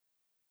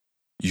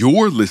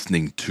You're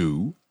listening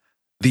to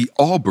the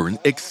Auburn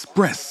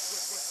Express.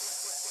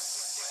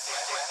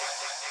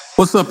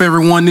 What's up,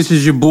 everyone? This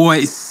is your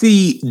boy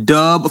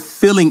C-Dub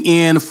filling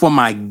in for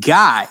my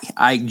guy,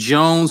 Ike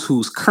Jones,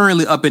 who's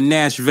currently up in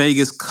Nash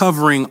Vegas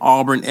covering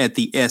Auburn at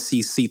the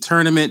SEC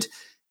tournament.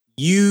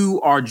 You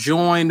are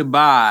joined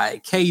by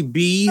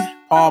KB,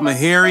 Paul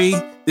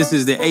Meharry. This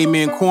is the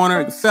Amen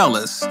Corner.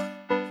 Fellas,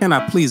 can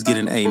I please get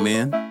an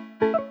amen?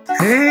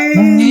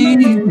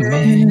 Amen.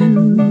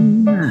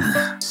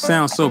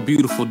 Sounds so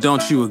beautiful,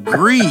 don't you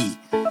agree?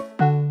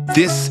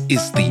 This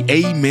is the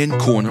Amen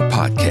Corner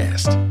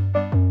podcast,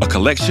 a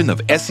collection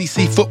of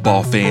SEC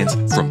football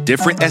fans from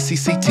different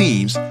SEC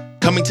teams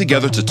coming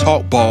together to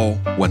talk ball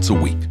once a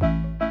week.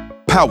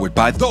 Powered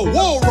by The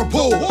War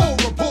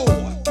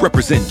Report.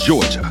 Represent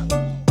Georgia,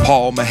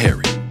 Paul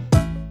Meharry.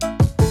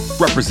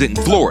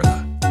 Representing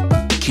Florida,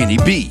 Kenny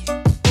B.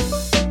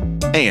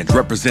 And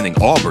representing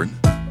Auburn,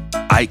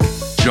 Ike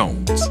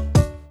Jones.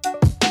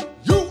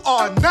 You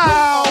are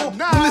now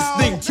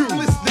listening to.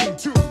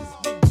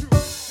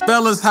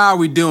 Fellas, how are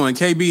we doing?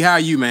 KB, how are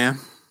you, man?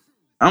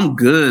 I'm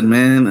good,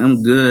 man.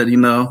 I'm good. You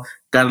know,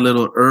 got a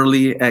little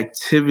early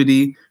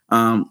activity.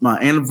 My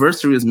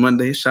anniversary is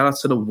Monday. Shout out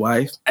to the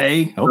wife.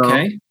 Hey,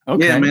 okay.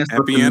 Yeah, man. So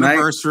Happy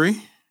anniversary.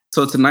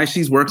 So tonight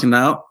she's working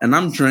out and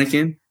I'm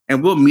drinking,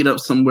 and we'll meet up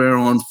somewhere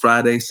on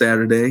Friday,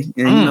 Saturday,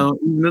 and you know,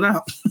 even it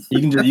out.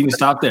 You can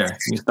stop there.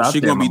 She's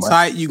gonna be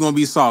tight. You're gonna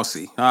be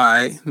saucy. All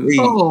right.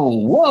 Oh,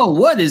 whoa!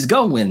 What is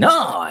going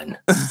on?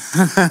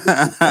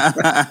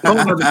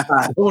 Whole nother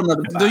pot.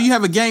 Do you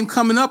have a game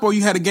coming up, or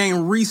you had a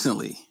game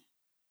recently?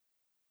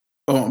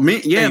 Oh,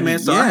 me? Yeah, man.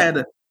 So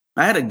yeah.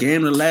 I had a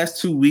game the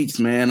last 2 weeks,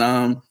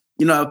 man.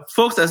 You know,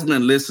 folks that's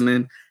been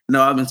listening, you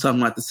know, I've been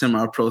talking about the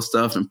semi-pro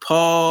stuff, and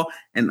Paul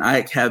and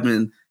Ike have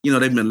been, you know,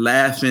 they've been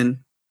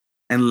laughing.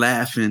 And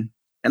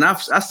I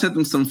sent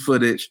them some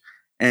footage,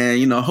 and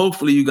you know,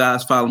 hopefully you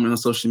guys follow me on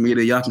social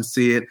media. Y'all can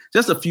see it.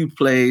 Just a few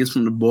plays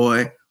from the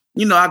boy.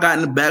 You know, I got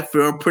in the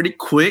backfield pretty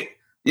quick.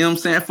 You know what I'm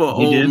saying, for an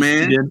old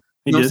man. You know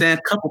what I'm saying?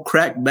 A couple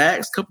crack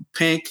backs, couple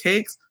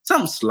pancakes,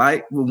 something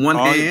slight with one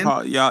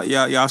hand.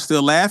 Y'all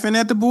still laughing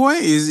at the boy?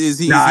 Is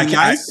he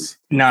nice?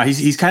 No,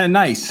 he's kind of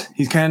nice.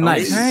 He's kind of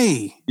nice.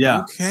 Okay.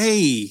 Yeah.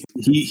 Okay.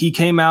 He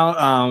came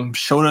out,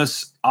 showed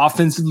us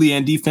offensively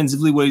and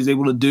defensively what he's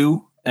able to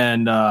do.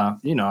 And,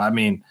 you know, I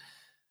mean,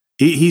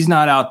 he's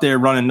not out there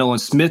running Nolan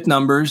Smith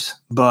numbers,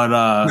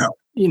 but,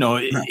 you know,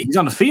 he's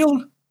on the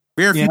field.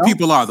 Very few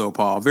people are, though,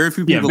 Paul. Very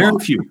few people very are.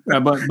 few.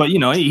 But, you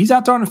know, he's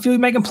out there on the field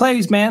making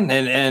plays, man.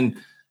 And,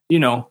 you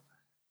know,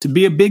 to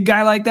be a big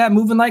guy like that,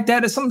 moving like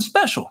that is something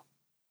special.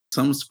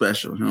 Something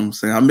special. You know what I'm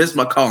saying? I missed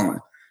my calling.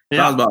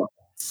 Yeah. I was about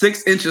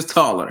 6 inches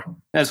taller.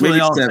 That's what they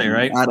all say,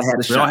 right? I'd have had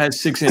a shot. We all had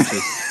 6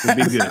 inches. It'd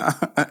be good.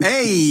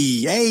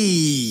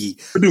 Hey.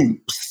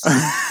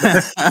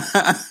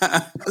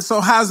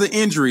 So how's the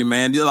injury,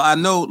 man? I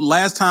know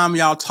last time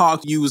y'all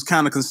talked, you was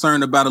kind of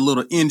concerned about a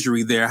little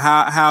injury there.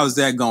 How is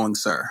that going,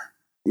 sir?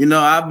 You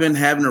know, I've been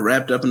having it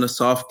wrapped up in a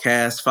soft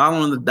cast,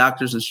 following the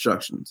doctor's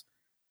instructions.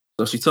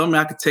 So she told me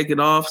I could take it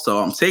off. So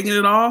I'm taking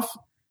it off.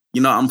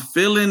 You know, I'm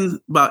feeling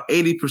about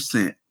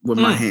 80% with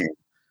my hand.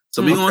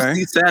 So we're going to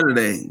see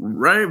Saturday,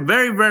 very,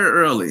 very, very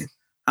early,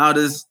 how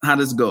this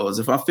goes.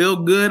 If I feel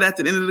good at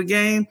the end of the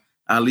game,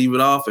 I'll leave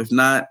it off. If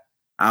not,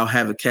 I'll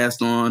have it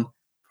cast on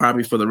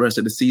probably for the rest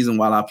of the season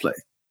while I play.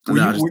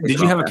 Did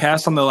you have a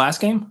cast on the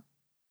last game?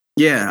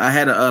 Yeah, I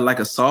had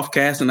a soft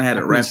cast, and I had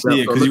it wrapped up.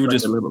 Because you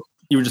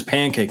were just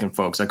pancaking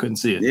folks. I couldn't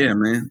see it. Yeah,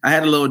 man. I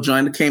had a little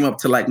joint that came up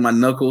to like my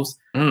knuckles.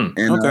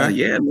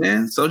 Yeah,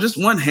 man. So just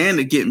one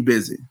handed getting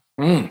busy.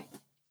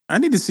 I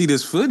need to see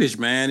this footage,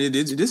 man.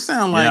 This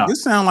sound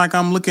like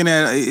I'm looking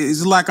at.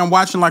 It's like I'm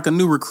watching like a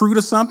new recruit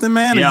or something,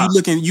 man. Yeah. Are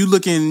you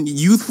looking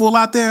youthful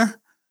out there?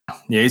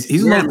 Yeah,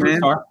 he's a little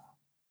star.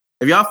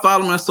 If y'all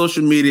follow me on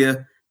social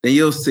media, then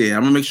you'll see it.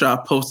 I'm gonna make sure I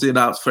post it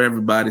out for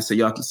everybody so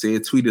y'all can see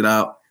it, tweet it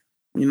out.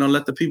 You know,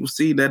 let the people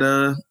see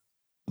that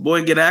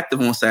boy get active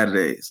on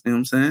Saturdays. You know what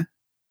I'm saying?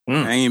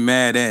 I ain't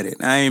mad at it.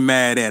 I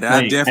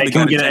definitely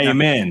can get an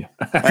amen.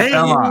 Hey,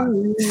 come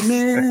on,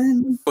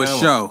 amen. For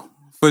sure.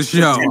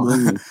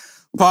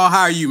 Paul,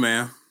 how are you,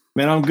 man?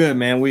 Man, I'm good,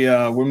 man.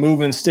 We're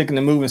moving, sticking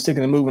to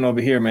moving over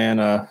here,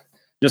 man.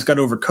 Just got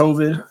over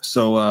COVID,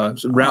 so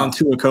round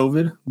 2 of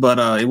COVID, but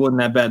it wasn't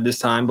that bad this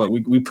time. But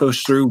we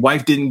pushed through.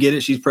 Wife didn't get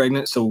it; she's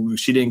pregnant, so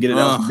she didn't get it.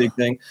 That was a big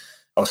thing.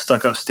 I was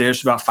stuck upstairs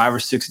for about 5 or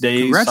 6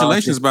 days.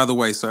 Congratulations, by the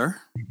way, sir.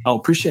 Oh,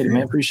 appreciate it,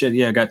 man. Appreciate it.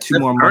 Yeah, I got 2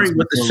 more months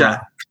with the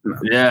shot.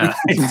 Yeah.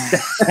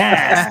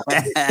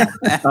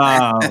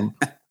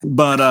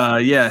 But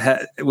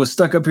was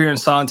stuck up here in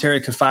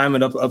solitary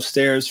confinement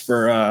upstairs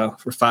for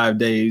 5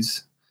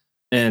 days.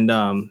 And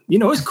you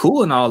know, it's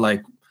cool and all,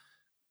 like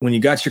when you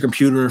got your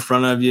computer in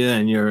front of you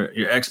and your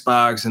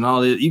Xbox and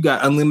all that, you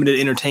got unlimited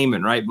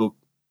entertainment, right? But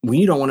when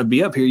you don't want to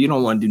be up here, you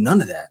don't want to do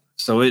none of that.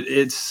 So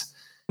it's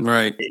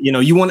right. You know,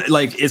 you want to,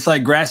 like, it's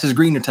like grass is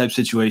greener type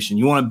situation.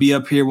 You want to be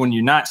up here when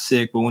you're not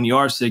sick, but when you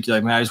are sick, you're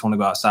like, man, I just want to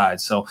go outside.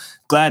 So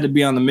glad to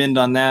be on the mend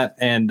on that.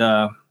 And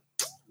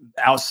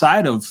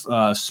outside of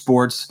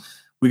sports,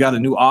 we got a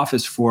new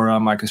office for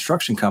my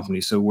construction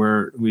company. So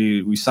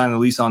we signed a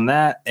lease on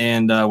that,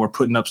 and we're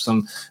putting up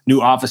some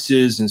new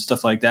offices and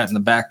stuff like that in the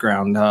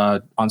background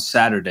on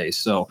Saturday.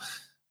 So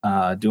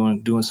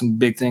doing some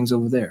big things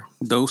over there.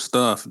 Dope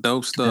stuff.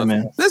 Yeah,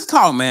 man. Let's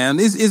talk, man.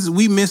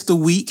 We missed a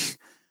week.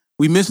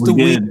 We missed a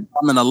week.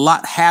 I mean, a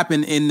lot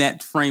happened in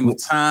that frame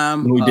of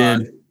time. We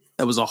did.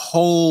 There was a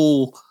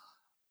whole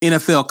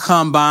NFL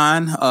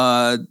combine.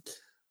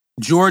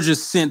 Georgia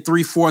sent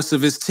 3/4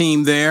 of his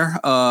team there,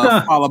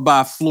 followed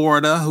by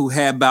Florida, who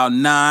had about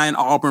 9.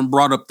 Auburn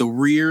brought up the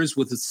rears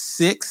with a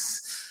 6.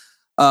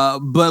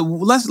 But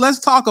let's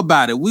talk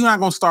about it. We're not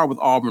going to start with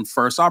Auburn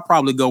first. I'll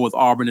probably go with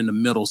Auburn in the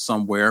middle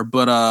somewhere.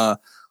 But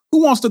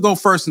who wants to go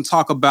first and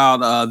talk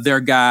about their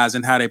guys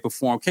and how they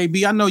perform?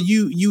 KB, I know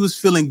you was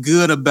feeling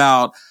good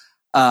about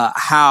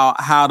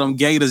how them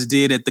Gators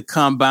did at the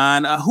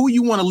combine. Who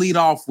you want to lead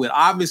off with?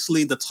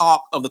 Obviously, the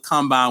talk of the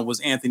combine was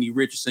Anthony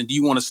Richardson. Do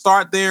you want to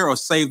start there or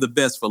save the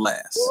best for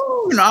last?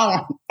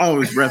 I'll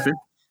always rep it.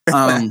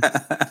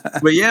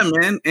 But yeah,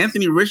 man,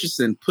 Anthony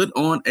Richardson put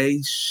on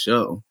a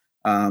show.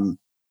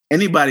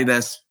 Anybody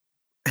that's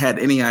had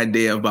any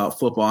idea about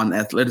football and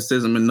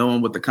athleticism and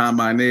knowing what the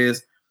combine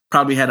is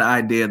probably had an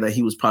idea that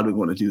he was probably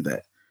going to do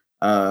that.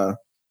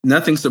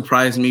 Nothing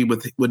surprised me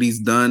with what he's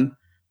done.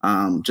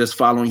 Just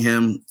following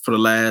him for the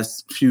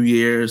last few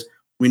years,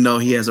 we know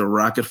he has a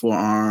rocket for an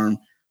arm.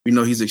 We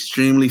know he's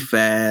extremely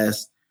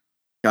fast.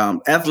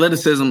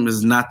 Athleticism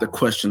is not the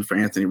question for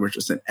Anthony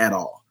Richardson at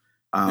all.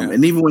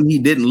 And even when he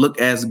didn't look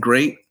as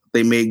great,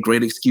 they made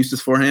great excuses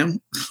for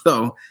him.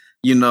 So,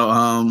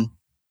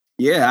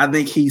 I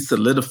think he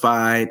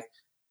solidified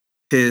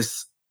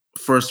his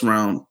first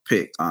round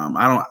pick.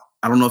 I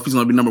don't know if he's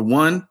going to be number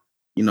 1.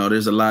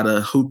 There's a lot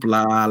of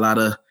hoopla, a lot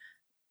of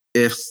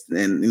ifs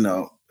and,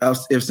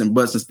 ifs and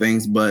buts and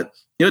things, but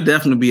he'll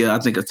definitely be, I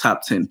think, a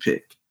top 10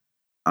 pick.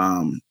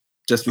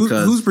 Just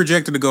because. Who's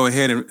projected to go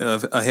ahead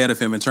of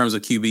him in terms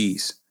of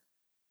QBs?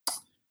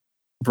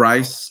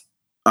 Bryce,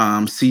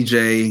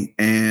 CJ,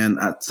 and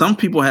some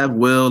people have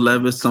Will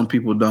Levis, some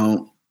people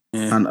don't.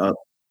 Kind of up,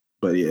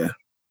 but yeah.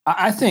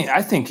 I think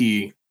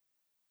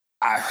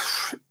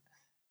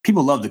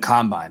people love the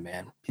combine,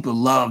 man. People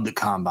love the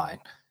combine.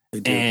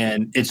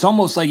 And it's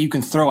almost like you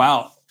can throw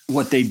out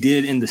what they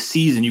did in the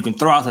season. You can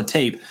throw out the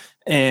tape.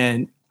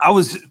 And I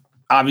was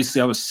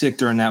sick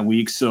during that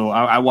week, so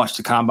I watched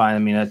the combine. I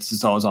mean, that's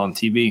just always on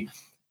TV.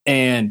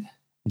 And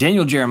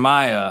Daniel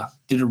Jeremiah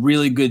did a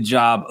really good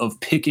job of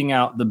picking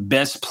out the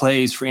best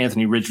plays for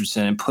Anthony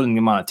Richardson and putting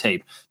them on a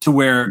tape to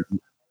where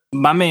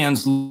my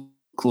man's look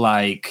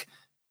like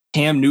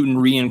Cam Newton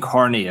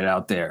reincarnated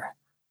out there.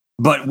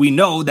 But we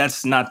know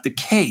that's not the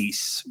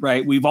case,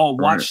 right? We've all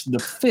watched the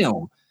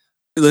film.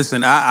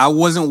 Listen, I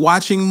wasn't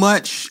watching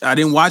much. I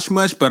didn't watch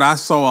much, but I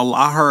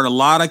heard a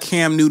lot of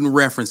Cam Newton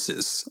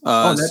references.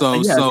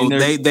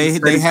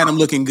 They had him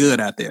looking good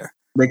out there.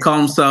 They call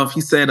himself,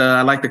 he said,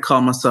 I like to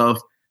call myself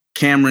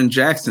Cameron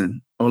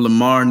Jackson or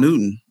Lamar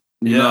Newton,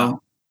 you know?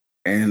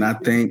 And I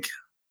think,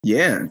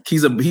 I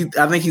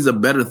think he's a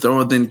better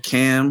thrower than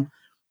Cam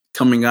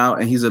coming out,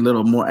 and he's a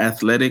little more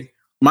athletic.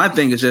 My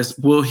thing is just,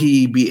 will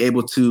he be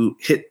able to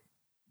hit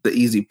the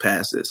easy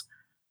passes?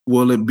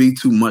 Will it be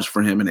too much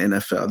for him in the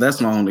NFL?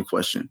 That's my only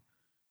question.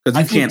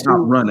 Because you can't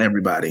outrun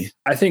everybody.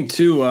 I think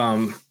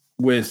too,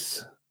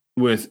 with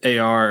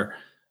AR,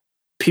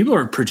 people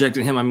are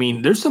projecting him. I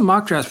mean, there's some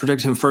mock drafts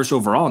projecting him first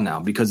overall now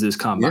because of this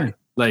combine. Yeah.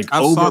 Like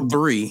I saw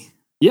 3.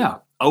 Yeah.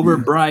 Over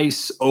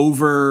Bryce,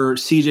 over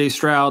CJ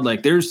Stroud.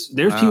 Like there's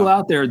people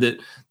out there that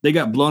they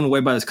got blown away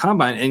by this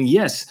combine. And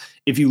yes,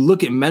 if you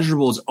look at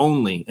measurables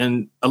only,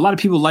 and a lot of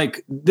people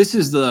this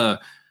is the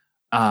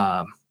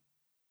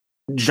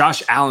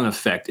Josh Allen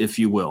effect, if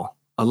you will.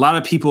 A lot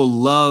of people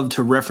love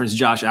to reference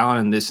Josh Allen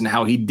in this and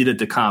how he did at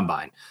the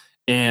combine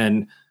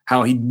and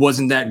how he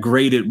wasn't that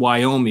great at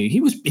Wyoming.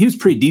 He was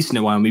pretty decent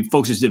at Wyoming.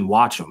 Folks just didn't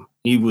watch him.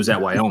 He was at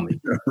Wyoming.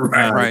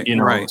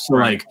 Right. So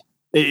like,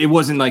 it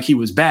wasn't like he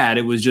was bad.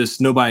 It was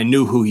just nobody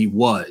knew who he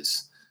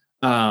was.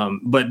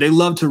 But they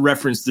love to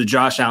reference the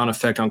Josh Allen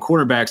effect on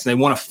quarterbacks, and they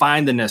want to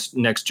find the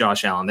next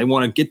Josh Allen. They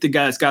want to get the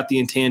guy that's got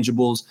the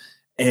intangibles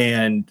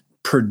and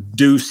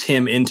produce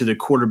him into the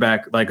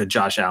quarterback like a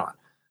Josh Allen.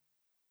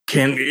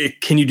 Can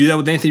you do that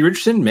with Anthony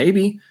Richardson?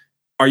 Maybe.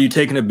 Are you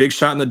taking a big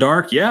shot in the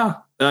dark? Yeah.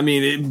 I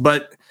mean,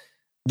 but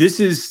this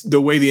is the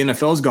way the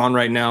NFL's gone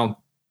right now.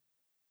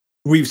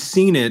 We've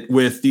seen it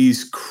with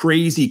these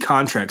crazy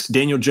contracts.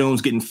 Daniel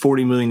Jones getting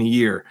 $40 million a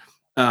year.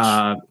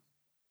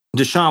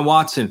 Deshaun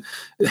Watson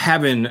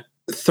having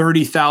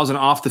 30,000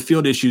 off the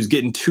field issues,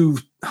 getting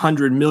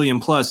 $200 million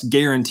plus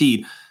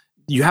guaranteed.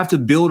 You have to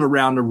build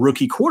around a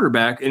rookie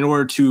quarterback in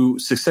order to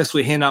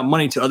successfully hand out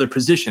money to other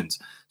positions.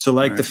 So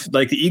like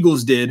the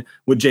Eagles did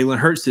with Jalen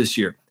Hurts this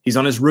year. He's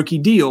on his rookie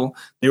deal.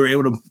 They were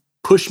able to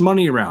push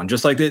money around,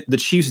 just like the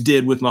Chiefs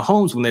did with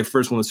Mahomes when they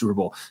first won the Super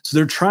Bowl. So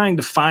they're trying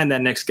to find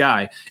that next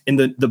guy. And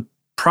the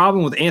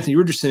problem with Anthony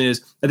Richardson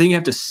is I think you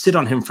have to sit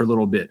on him for a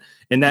little bit.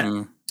 And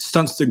that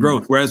stunts the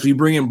growth. Whereas we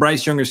bring in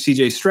Bryce Young or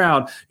CJ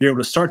Stroud, you're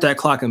able to start that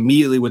clock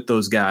immediately with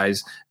those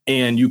guys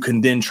and you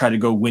can then try to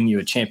go win you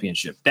a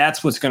championship.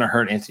 That's what's going to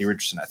hurt Anthony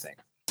Richardson, I think.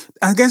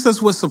 I guess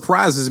that's what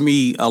surprises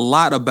me a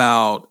lot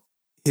about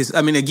his.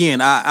 I mean,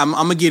 again, I'm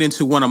going to get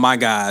into one of my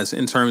guys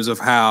in terms of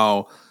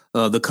how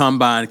the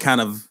combine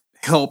kind of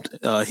helped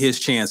his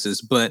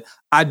chances. But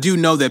I do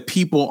know that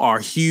people are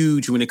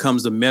huge when it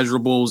comes to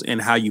measurables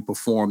and how you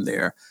perform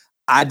there.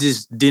 I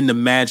just didn't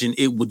imagine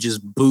it would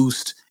just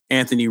boost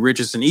Anthony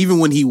Richardson. Even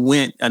when he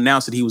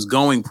announced that he was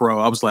going pro,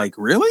 I was like,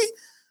 really?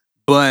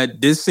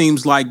 But this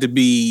seems like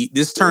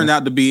this turned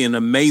out to be an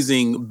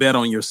amazing bet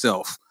on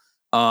yourself.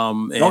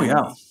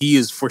 He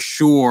is for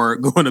sure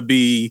going to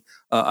be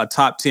a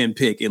top 10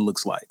 pick, it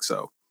looks like.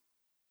 So,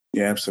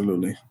 yeah,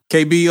 absolutely.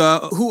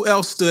 KB, who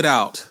else stood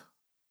out?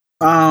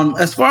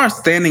 As far as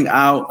standing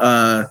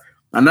out,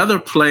 another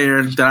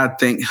player that I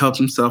think helped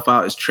himself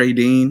out is Trey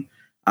Dean.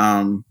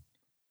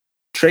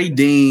 Trey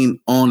Dean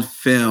on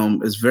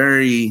film is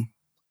very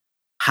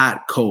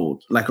hot,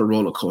 cold, like a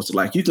roller coaster.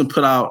 Like you can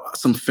put out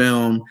some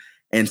film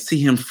and see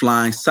him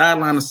flying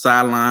sideline to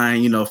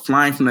sideline,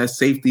 flying from that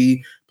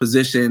safety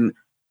position,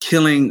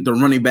 killing the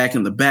running back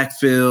in the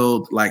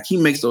backfield. Like he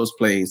makes those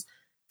plays.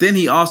 Then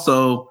he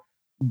also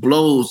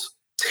blows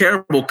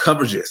terrible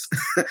coverages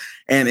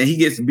and he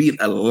gets beat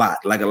a lot.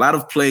 Like a lot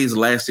of plays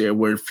last year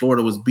where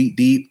Florida was beat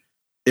deep,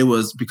 it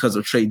was because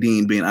of Trey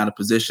Dean being out of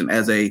position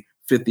as a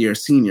fifth-year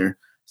senior.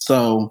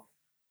 So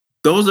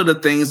those are the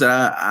things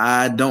that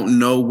I don't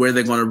know where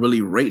they're going to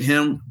really rate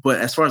him. But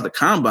as far as the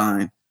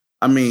combine,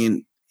 I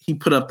mean, he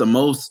put up the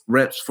most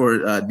reps for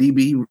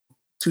DB,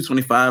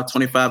 225,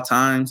 25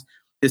 times.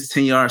 His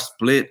 10-yard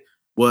split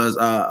was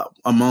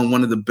among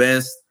one of the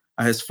best.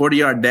 His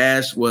 40-yard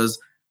dash was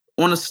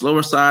on the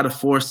slower side of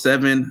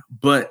 4.7,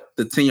 but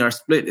the 10-yard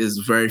split is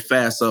very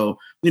fast. So,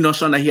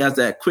 showing that he has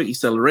that quick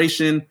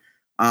acceleration.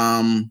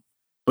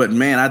 But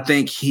man, I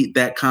think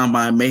that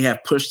combine may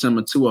have pushed him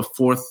into a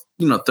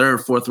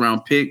third, fourth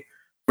round pick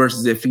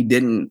versus if he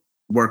didn't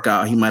work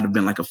out, he might have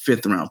been like a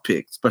fifth round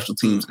pick, special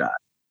teams guy.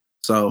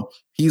 So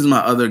he's my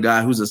other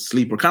guy who's a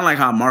sleeper, kind of like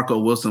how Marco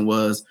Wilson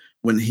was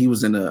when he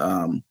was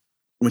when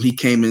he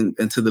came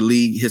into the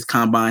league, his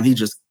combine, he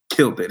just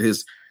killed it.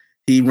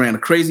 He ran a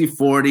crazy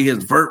 40.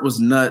 His vert was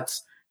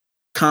nuts.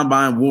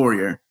 Combine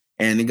warrior,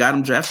 and he got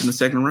him drafted in the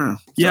second round.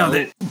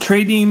 Yeah,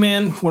 Trey Dean,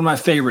 man, one of my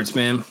favorites,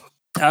 man.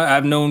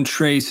 I've known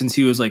Trey since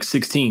he was like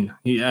 16.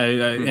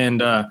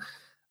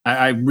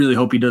 I really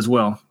hope he does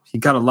well. He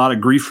got a lot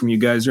of grief from you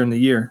guys during the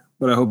year,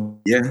 but I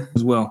hope he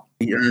does well.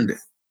 He earned it.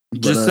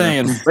 Just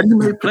saying. But he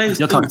made plays.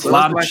 Y'all talk a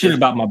lot of shit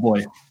about my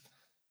boy.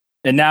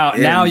 And now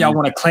y'all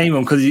want to claim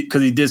him because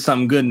he did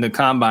something good in the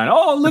combine.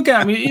 Oh, look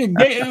at me!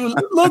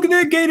 Look at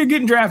that Gator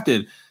getting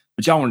drafted.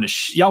 But y'all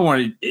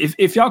wanted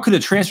if y'all could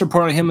have transfer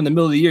ported him in the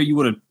middle of the year, you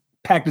would have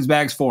packed his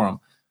bags for him.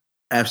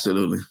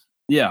 Absolutely.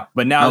 Yeah,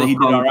 but now that he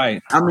did all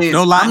right. I mean,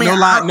 no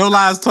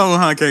lies told,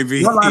 huh,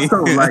 KB? No lies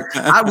told. Like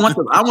I want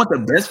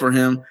the best for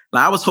him.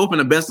 Like I was hoping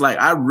the best. Like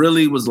I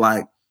really was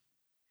like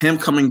him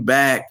coming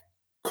back,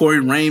 Corey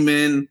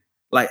Raymond.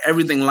 Like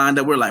everything lined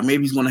up. We're like,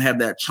 maybe he's going to have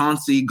that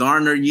Chauncey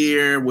Gardner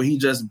year where he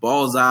just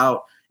balls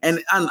out.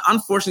 And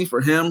unfortunately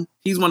for him,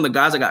 he's one of the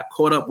guys that got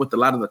caught up with a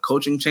lot of the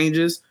coaching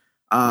changes.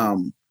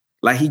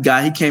 Like he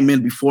came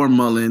in before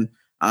Mullen.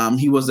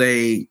 He was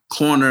a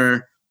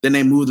corner. Then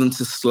they moved him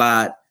to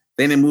slot.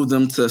 Then they moved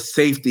him to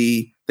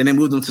safety. Then they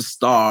moved him to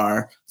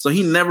star. So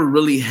he never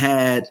really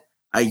had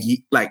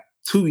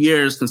 2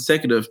 years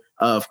consecutive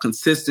of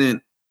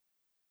consistent,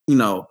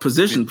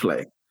 position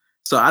play.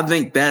 So I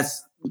think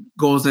that's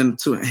goes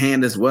into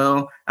hand as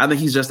well. I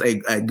think he's just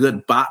a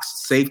good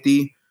box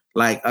safety,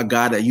 like a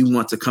guy that you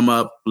want to come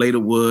up, lay the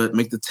wood,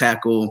 make the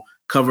tackle,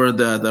 cover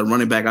the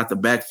running back out the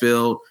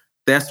backfield.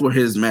 That's where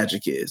his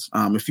magic is.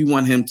 If you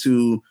want him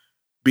to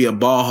be a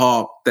ball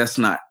hawk, that's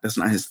not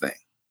his thing.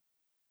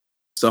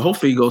 So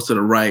hopefully he goes to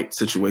the right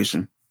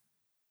situation.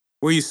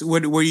 Where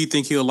do you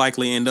think he'll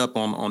likely end up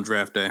on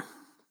draft day?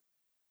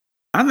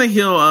 I think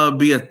he'll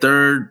be a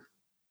third,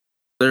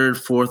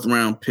 fourth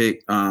round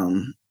pick.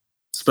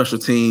 Special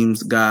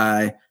teams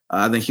guy.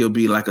 I think he'll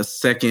be like a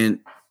second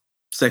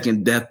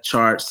depth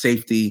chart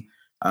safety,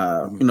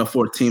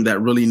 for a team that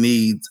really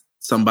needs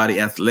somebody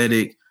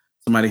athletic,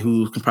 somebody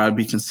who can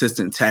probably be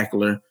consistent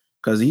tackler,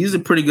 because he's a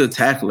pretty good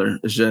tackler.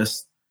 It's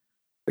just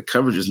the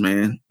coverages,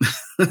 man.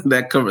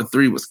 That cover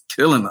 3 was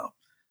killing him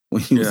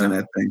when he was in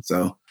that thing.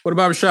 So what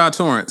about Rashad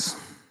Torrance?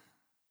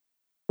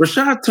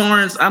 Rashad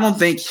Torrance, I don't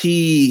think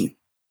he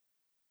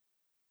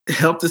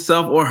helped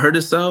himself or hurt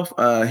himself.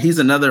 He's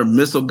another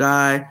missile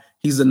guy.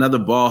 He's another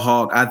ball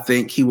hawk. I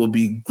think he will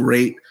be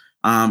great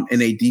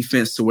in a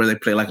defense to where they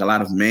play like a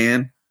lot of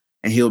man,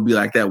 and he'll be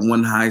like that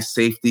one high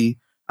safety.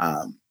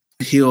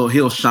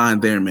 He'll shine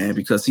there, man,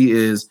 because he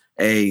is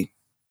a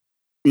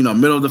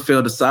middle of the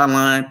field, the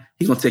sideline.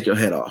 He's gonna take your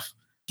head off.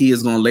 He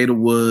is gonna lay the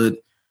wood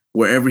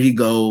wherever he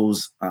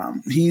goes.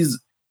 He's a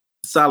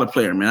solid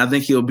player, man. I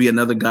think he'll be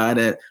another guy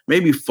that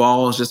maybe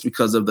falls just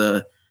because of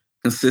the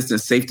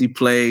consistent safety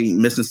play,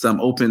 missing some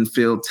open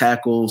field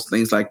tackles,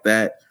 things like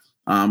that.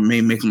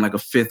 May make him like a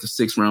 5th or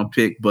 6th round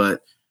pick,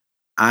 but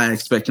I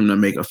expect him to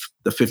make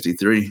the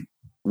 53.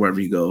 wherever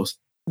he goes.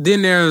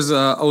 Then there's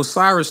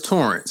Osiris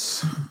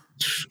Torrance.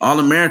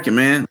 All-American,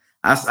 man.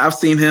 I've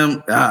seen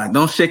him.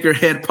 Don't shake your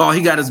head, Paul.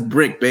 He got his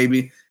brick,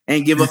 baby.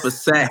 Ain't give up a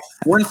sack.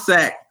 One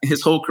sack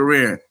his whole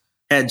career.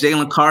 Had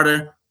Jalen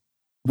Carter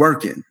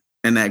working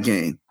in that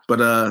game.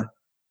 But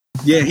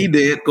yeah, he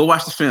did. Go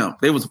watch the film.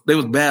 They was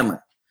battling.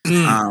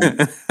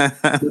 But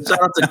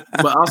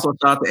also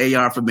shout out to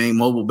AR for being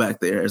mobile back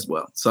there as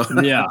well. So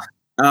yeah.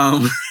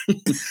 I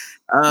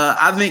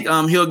think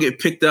he'll get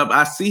picked up.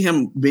 I see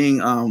him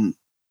being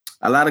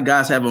a lot of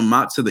guys have him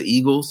mocked to the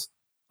Eagles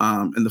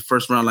in the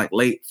first round, like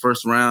late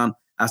first round.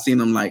 I seen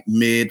him like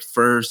mid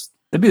first.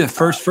 That'd be the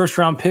first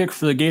round pick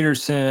for the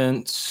Gators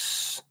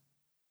since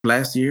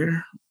last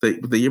year,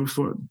 the year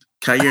before.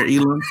 Kaiir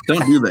Elam.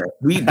 Don't do that.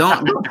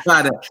 Don't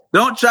try that.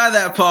 Don't try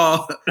that,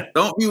 Paul.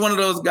 Don't be one of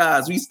those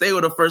guys. We stay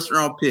with a first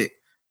round pick.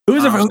 Who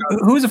was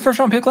the first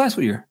round pick last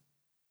year?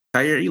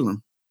 Kaiir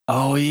Elam.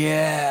 Oh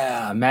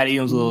yeah, Matt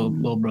Elam's little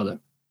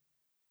brother.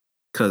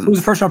 Cousin. Who was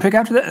the first round pick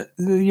after that?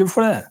 The year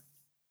before that?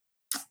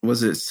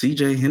 Was it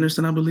C.J.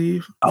 Henderson? I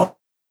believe. Oh,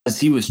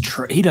 he was.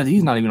 He's not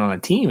even on a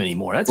team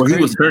anymore. That's crazy.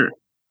 He was hurt.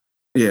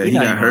 Yeah, he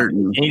got hurt.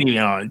 Ain't even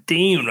on a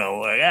team though.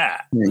 Like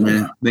that. Yeah,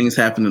 man. Things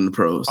happen in the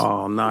pros.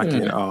 Oh, knock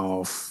it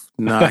off.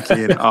 Knock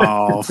it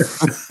off.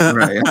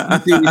 Right. You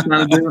see what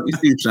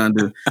he's trying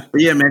to do? But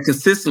yeah, man,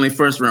 consistently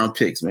first round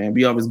picks, man.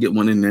 We always get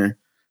one in there.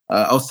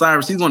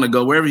 Osiris, he's going to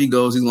go wherever he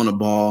goes. He's going to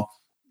ball.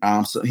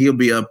 So he'll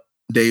be up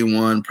day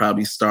one,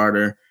 probably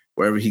starter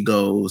wherever he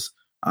goes.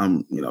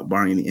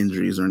 Barring any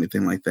injuries or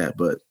anything like that.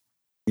 But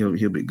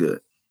he'll be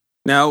good.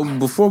 Now,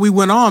 before we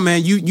went on,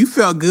 man, you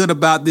felt good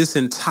about this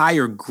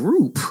entire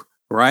group,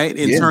 right?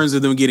 In terms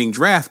of them getting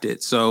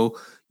drafted. So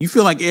you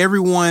feel like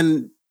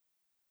everyone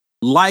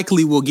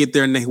likely will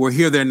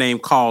hear their name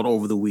called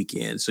over the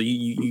weekend. So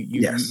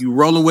you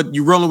rolling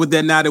with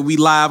that now that we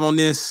live on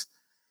this?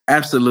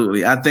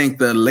 Absolutely. I think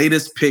the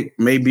latest pick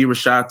may be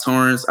Rashad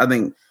Torrance. I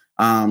think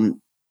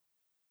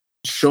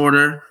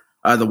Shorter,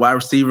 the wide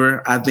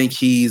receiver, I think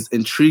he's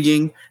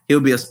intriguing. He'll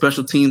be a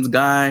special teams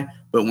guy.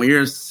 But when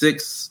you're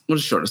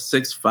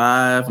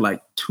 6'5",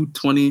 like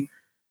 220,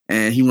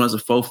 and he runs a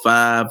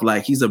 4.5,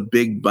 like he's a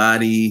big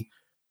body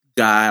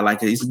guy.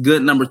 Like he's a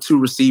good number 2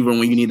 receiver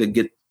when you need to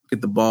get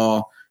the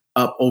ball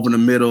up over the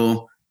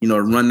middle,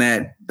 run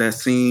that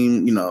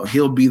seam.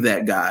 He'll be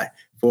that guy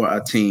for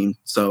a team.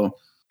 So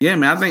yeah,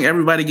 man, I think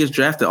everybody gets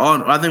drafted.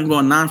 I think we're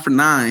going 9 for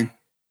 9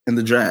 in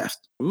the draft,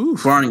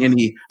 barring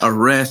any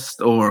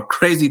arrests or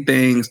crazy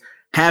things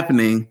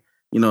happening.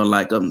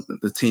 Like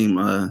the team.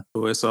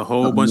 It's a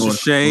whole bunch of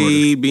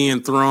shade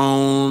being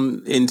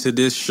thrown into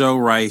this show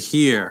right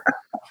here.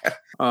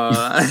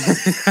 We're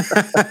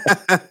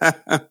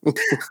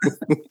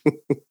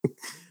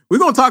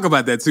going to talk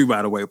about that too,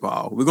 by the way,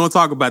 Paul. We're going to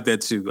talk about that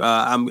too.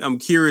 I'm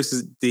curious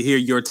to hear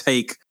your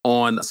take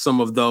on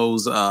some of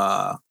those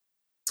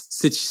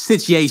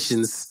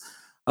situations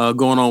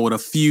going on with a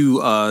few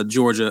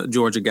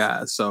Georgia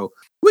guys. So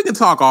we can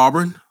talk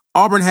Auburn.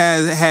 Auburn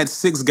has had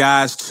 6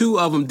 guys. 2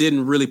 of them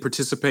didn't really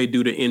participate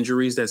due to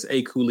injuries. That's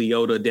Aku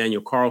Leota,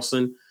 Daniel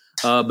Carlson.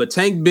 But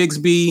Tank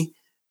Bigsby,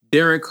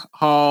 Derek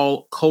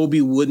Hall, Kobe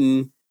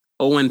Wooden,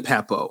 Owen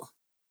Papo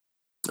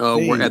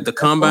were at the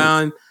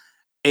combine.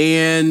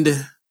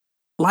 And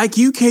like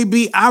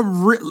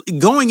UKB,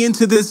 going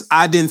into this,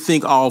 I didn't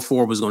think all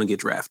 4 was going to get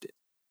drafted.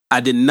 I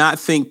did not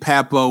think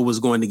Papo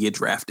was going to get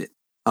drafted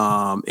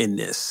in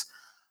this.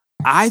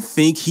 I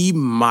think he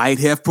might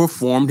have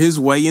performed his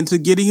way into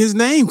getting his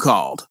name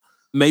called.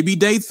 Maybe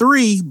day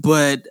 3,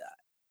 but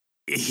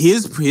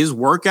his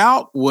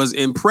workout was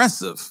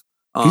impressive.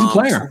 He's a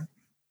player.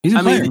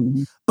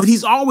 But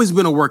he's always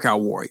been a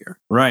workout warrior.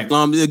 Right.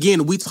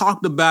 Again, we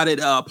talked about it,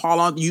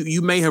 Paul.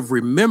 You may have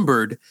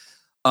remembered.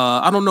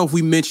 I don't know if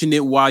we mentioned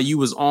it while you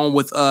was on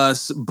with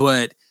us,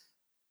 but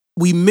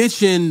we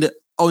mentioned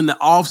in the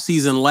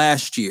offseason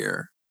last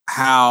year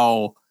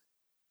how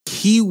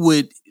he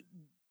was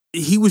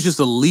just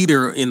a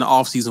leader in the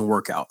offseason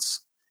workouts.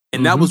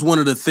 And that was one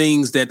of the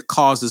things that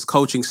caused his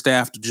coaching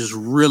staff to just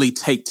really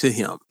take to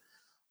him.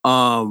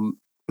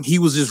 He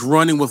was just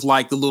running with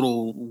like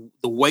the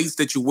weights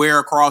that you wear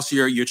across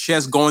your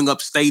chest going up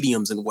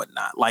stadiums and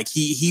whatnot. Like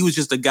he was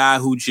just a guy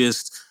who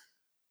just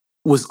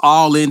was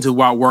all into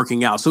while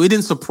working out. So it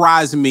didn't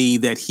surprise me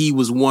that he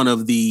was one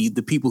of the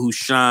people who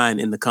shine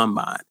in the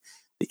combine.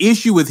 The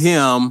issue with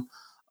him,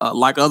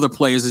 like other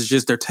players, is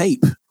just their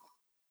tape.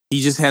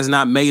 He just has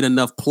not made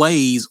enough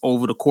plays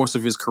over the course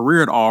of his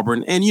career at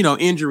Auburn. And,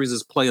 injuries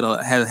has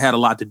had a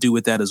lot to do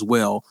with that as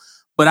well.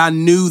 But I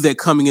knew that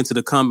coming into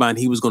the combine,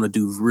 he was going to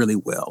do really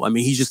well. I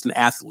mean, he's just an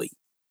athlete.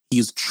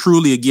 He's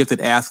truly a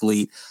gifted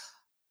athlete.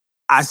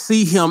 I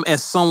see him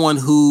as someone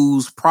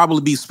who's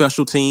probably be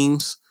special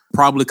teams,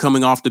 probably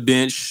coming off the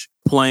bench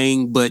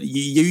playing. But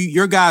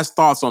your guys'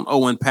 thoughts on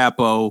Owen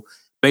Papo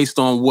based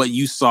on what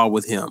you saw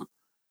with him?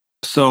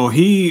 So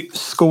he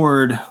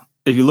scored,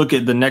 if you look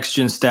at the next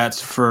gen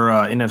stats for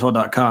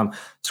NFL.com,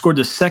 scored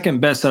the second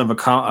best out of a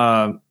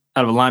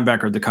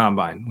linebacker at the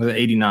combine with an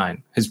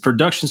 89. His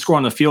production score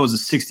on the field was a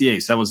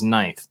 68, so that was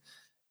 9th.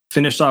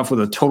 finished off with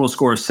a total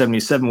score of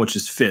 77, which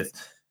is 5th.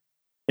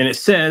 And it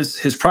says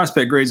his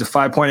prospect grades of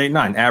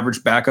 5.89,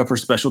 average backup or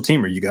special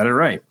teamer. You got it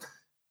right.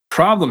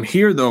 Problem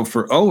here, though,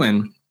 for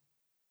Owen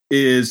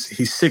is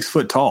he's 6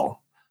 foot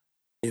tall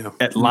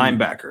at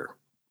linebacker.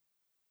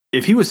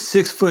 If he was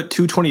 6 foot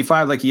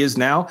 225 like he is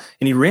now,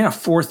 and he ran a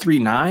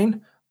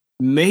 4.39,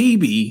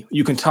 maybe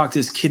you can talk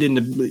this kid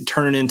into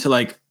turning into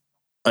like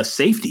a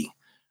safety,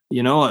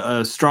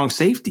 a strong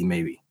safety,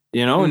 maybe,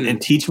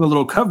 and teach him a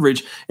little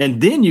coverage. And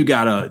then you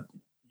got a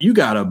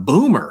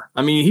boomer.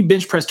 I mean, he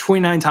bench pressed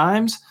 29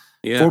 times,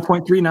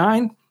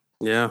 4.39.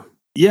 Yeah.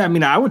 Yeah. I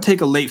mean, I would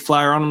take a late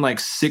flyer on him, like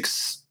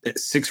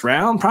sixth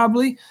round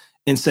probably,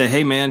 and say,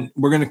 hey man,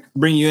 we're going to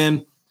bring you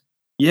in.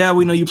 Yeah.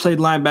 We know you played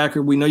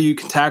linebacker. We know you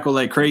can tackle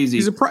like crazy.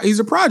 He's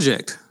a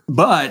project,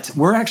 but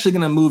we're actually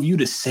going to move you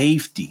to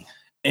safety,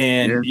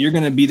 and you're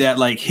going to be that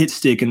like hit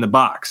stick in the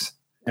box.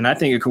 And I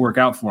think it could work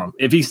out for him.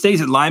 If he stays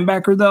at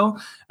linebacker though,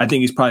 I think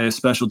he's probably a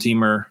special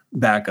teamer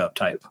backup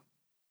type.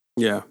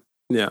 Yeah.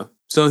 Yeah.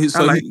 So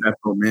I like that,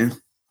 man.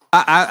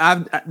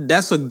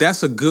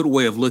 That's a good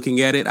way of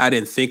looking at it. I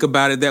didn't think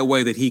about it that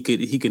way, that he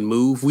can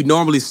move. We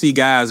normally see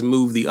guys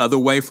move the other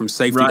way from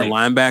safety to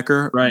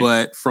linebacker,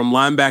 but from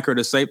linebacker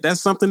to safety,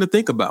 that's something to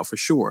think about for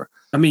sure.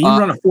 I mean, you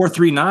run a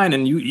 4.39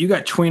 and you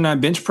got 29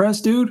 bench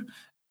press, dude.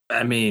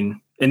 I mean,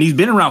 and he's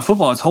been around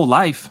football his whole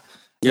life.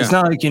 Yeah. It's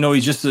not like,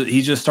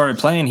 he just started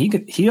playing.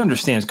 He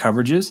understands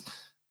coverages,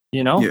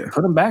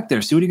 put him back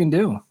there, see what he can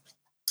do.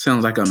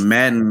 Sounds like a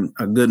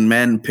good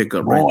Madden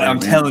pickup, right? I'm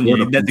telling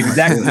you, that's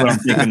exactly what I'm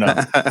thinking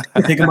of.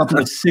 Pick him up in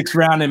the 6th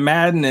round in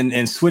Madden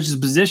and switch his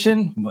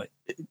position, but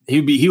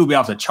he will be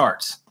off the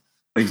charts.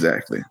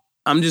 Exactly.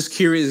 I'm just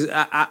curious.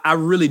 I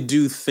really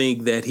do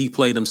think that he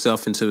played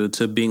himself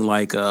into being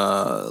like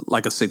a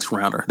 6th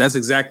rounder. That's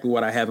exactly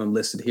what I have him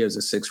listed here as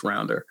a 6th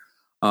rounder.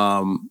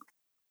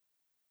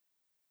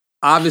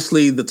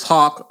 Obviously, the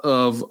talk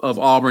of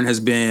Auburn has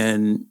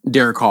been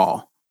Derek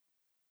Hall.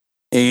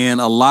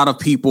 And a lot of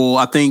people,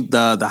 I think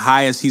the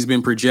highest he's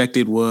been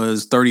projected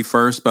was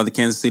 31st by the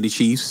Kansas City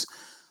Chiefs.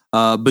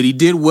 But he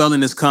did well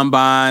in his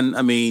combine.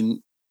 I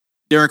mean,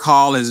 Derek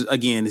Hall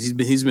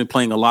he's been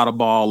playing a lot of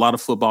ball, a lot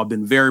of football,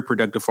 been very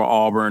productive for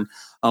Auburn.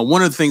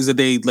 One of the things that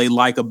they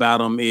like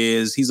about him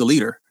is he's a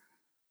leader.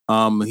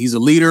 He's a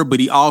leader, but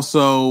he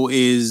also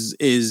he's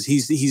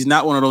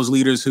not one of those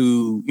leaders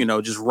who,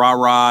 just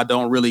rah-rah,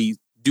 don't really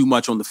do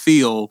much on the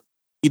field.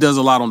 He does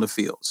a lot on the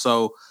field.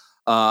 So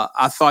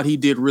I thought he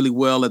did really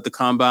well at the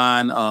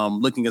combine.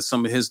 Looking at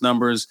some of his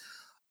numbers,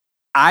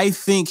 I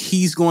think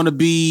he's going to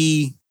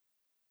be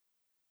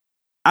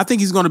a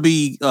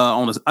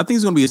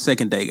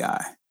second day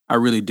guy. I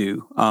really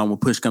do. When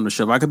push come to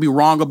shove, I could be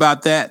wrong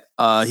about that.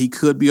 He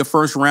could be a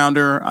 1st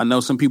rounder. I know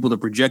some people are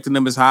projecting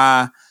him as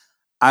high.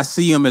 I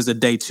see him as a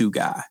day 2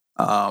 guy.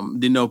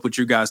 Didn't know what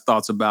your guys'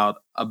 thoughts about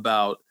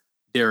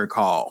Derek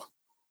Hall.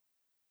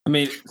 I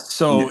mean,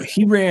 so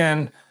he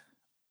ran.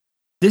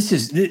 This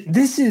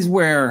is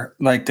where,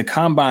 like, the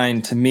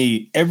combine to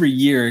me every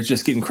year is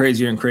just getting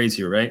crazier and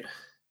crazier, right?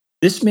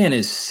 This man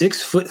is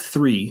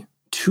 6'3",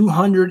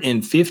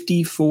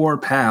 254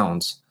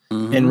 pounds,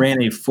 and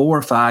ran a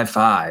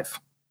 4.55.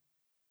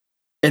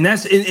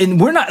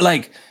 And we're not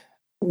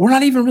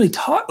even really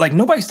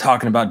nobody's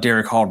talking about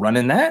Derek Hall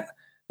running that.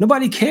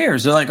 Nobody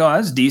cares. They're like, oh,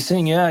 that's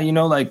decent. Yeah,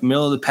 like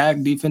middle of the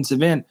pack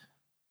defensive end.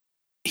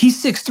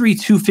 He's 6'3",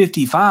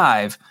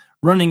 255,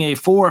 running a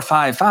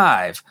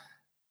 4.55.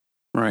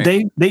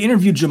 Right. They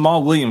interviewed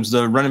Jamal Williams,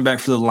 the running back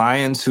for the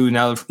Lions, who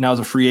now is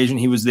a free agent.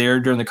 He was there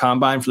during the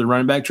combine for the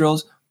running back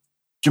drills.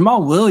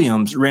 Jamal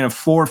Williams ran a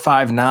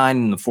 4.59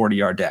 in the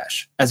 40-yard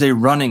dash as a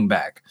running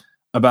back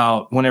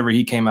about whenever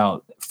he came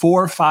out.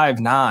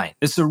 4.59.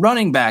 It's a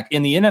running back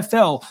in the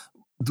NFL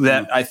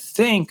that I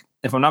think,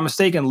 if I'm not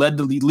mistaken, led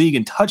the league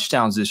in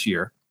touchdowns this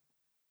year.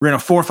 Ran a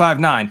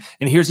 4.59.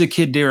 And here's a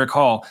kid, Derek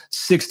Hall,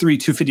 6'3",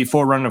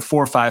 254, running a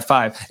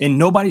 4.55. And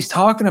nobody's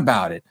talking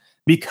about it,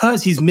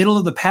 because he's middle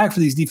of the pack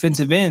for these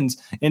defensive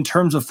ends in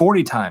terms of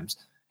 40 times.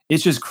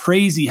 It's just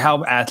crazy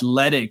how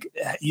athletic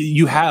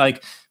you have,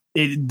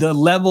 the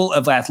level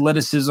of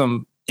athleticism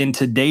in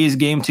today's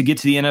game to get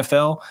to the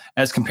NFL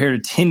as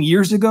compared to 10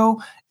 years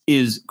ago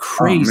is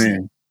crazy. Oh,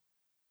 man.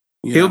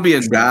 Yeah. He'll be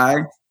a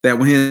guy that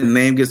when his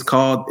name gets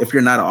called, if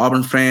you're not an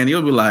Auburn fan,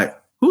 you'll be like,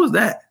 who is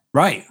that?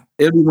 Right.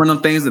 It'll be one of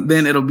them things that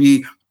then it'll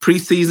be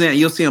preseason and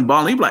you'll see him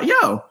balling. You'll be like,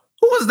 yo,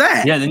 who was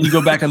that? Yeah, then you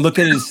go back and look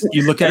at it like,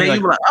 you'll be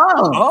like,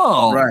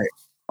 oh, right.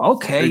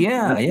 Okay,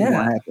 yeah.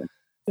 Yeah.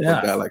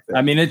 Yeah. Like that.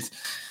 I mean,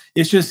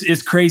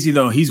 it's crazy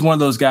though. He's one of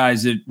those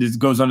guys that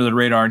goes under the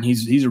radar, and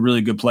he's a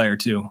really good player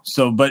too.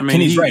 So, but I mean,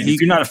 Kenny's right.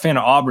 If you're not a fan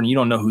of Auburn, you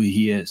don't know who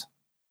he is.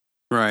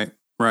 Right.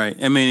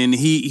 I mean, and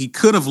he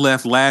could have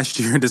left last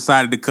year and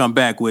decided to come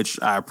back, which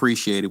I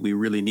appreciated. We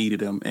really needed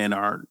him, and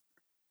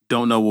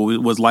don't know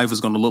what life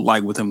is going to look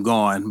like with him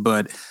gone.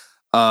 But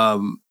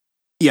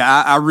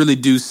I really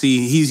do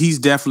see he's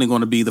definitely going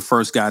to be the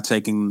first guy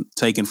taken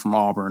from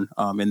Auburn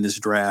in this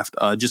draft.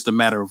 Just a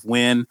matter of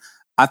when.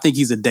 I think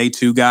he's a day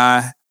 2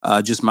 guy.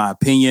 Just my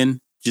opinion.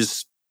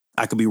 Just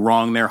I could be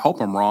wrong there. Hope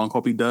I'm wrong.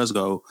 Hope he does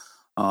go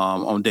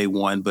on day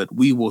one, but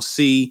we will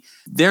see.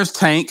 There's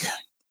Tank.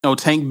 Oh,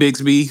 Tank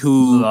Bigsby,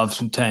 who loves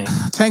some Tank.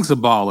 Tank's a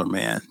baller,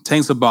 man.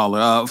 Tank's a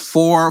baller.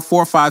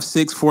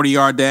 4.56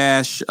 40-yard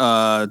dash,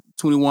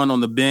 21 on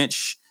the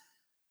bench.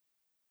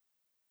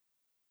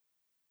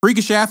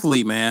 Freakish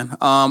athlete, man.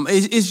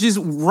 It's just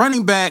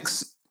running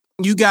backs.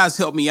 You guys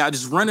help me out.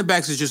 Just running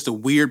backs is just a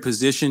weird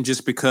position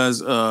just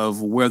because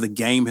of where the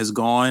game has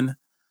gone.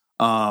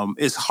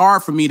 It's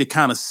hard for me to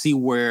kind of see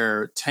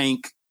where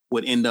Tank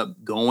would end up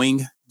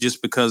going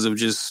just because of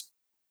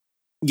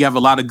you have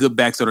a lot of good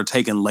backs that are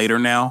taken later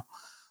now.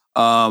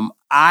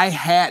 I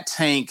had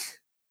Tank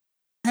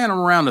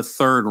around the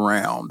third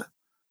round.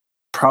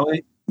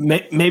 Probably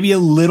maybe a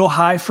little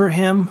high for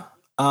him.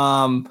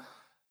 I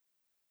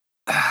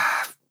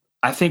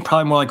think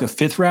probably more like the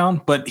fifth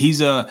round, but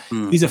he's a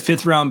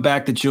fifth round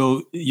back that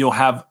you'll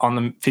have on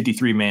the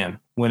 53 man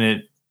when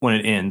it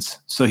ends.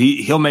 So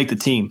he'll make the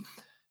team.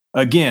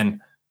 Again,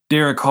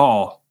 Derek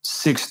Hall,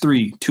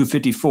 6'3",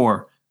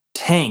 254.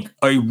 Tank,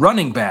 a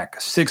running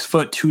back, 6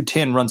 foot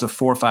 210, runs a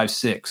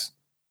 4.56.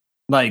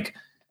 Like,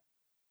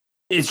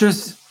 it's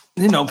just,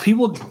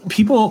 people.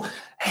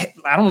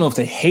 I don't know if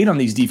they hate on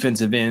these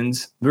defensive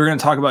ends. We're going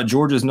to talk about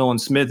Georgia's Nolan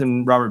Smith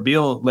and Robert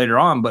Beal later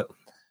on, but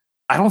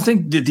I don't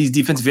think that these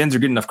defensive ends are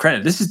getting enough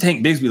credit. This is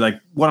Tank Bigsby, like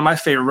one of my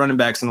favorite running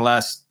backs in the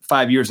last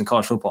 5 years in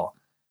college football,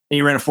 and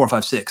he ran a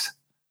 4.56.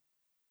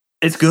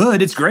 It's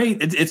good. It's great.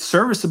 It's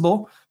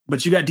serviceable.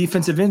 But you got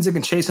defensive ends that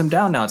can chase him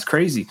down now. It's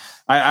crazy.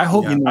 I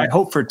hope I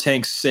hope for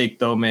Tank's sake,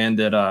 though, man,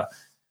 that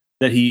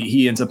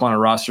he ends up on a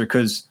roster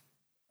because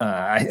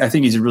I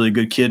think he's a really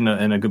good kid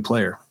and a good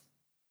player.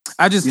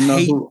 I just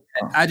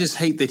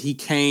hate that he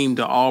came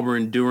to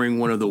Auburn during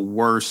one of the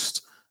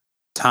worst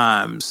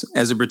times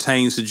as it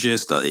pertains to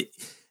just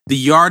the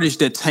yardage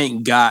that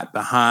Tank got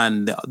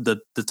behind the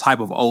type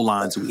of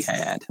O-lines we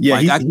had. Yeah,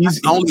 I can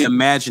only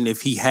imagine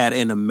if he had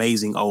an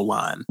amazing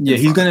O-line. Yeah,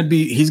 he's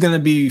gonna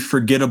be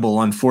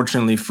forgettable,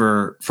 unfortunately,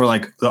 for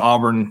like the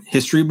Auburn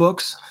history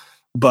books.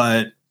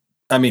 But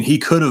I mean, he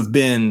could have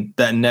been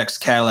that next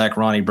Cadillac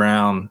Ronnie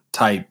Brown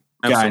type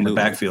guy in the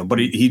backfield, but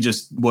he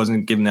just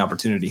wasn't given the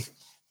opportunity.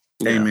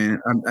 Hey, man,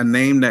 a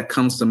name that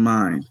comes to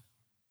mind,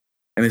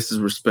 and this is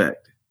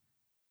respect.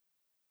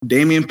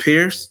 Dameon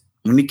Pierce,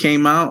 when he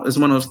came out, it's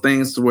one of those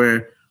things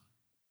where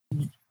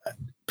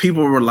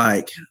people were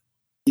like,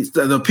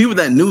 the people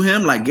that knew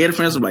him, like Gator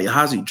fans, were like,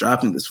 how's he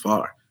dropping this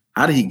far?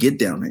 How did he get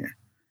down there?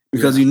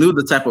 Because you knew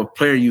the type of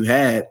player you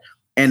had.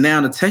 And now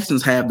the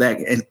Texans have that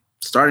and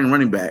starting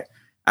running back.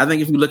 I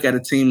think if you look at a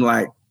team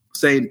like,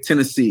 say,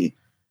 Tennessee,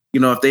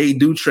 if they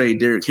do trade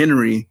Derrick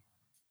Henry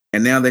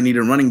and now they need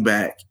a running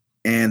back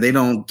and they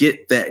don't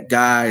get that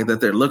guy that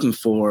they're looking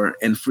for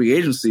in free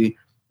agency,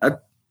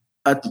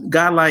 a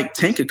guy like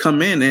Tank could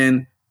come in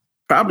and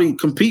probably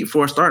compete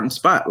for a starting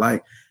spot.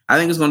 Like, I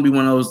think it's going to be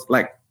one of those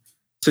like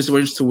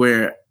situations to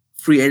where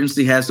free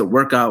agency has to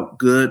work out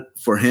good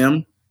for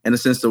him in the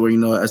sense that where,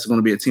 it's going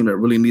to be a team that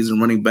really needs a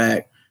running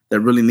back, that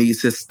really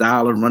needs his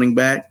style of running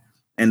back,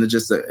 and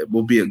it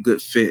will be a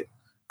good fit.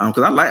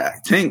 Because I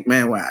like Tank,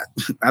 man. Wow.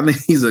 I think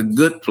he's a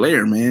good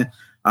player, man.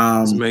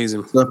 It's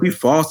amazing. So if he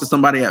falls to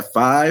somebody at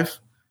 5,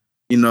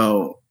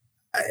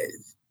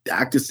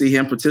 I could see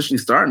him potentially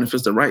starting if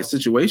it's the right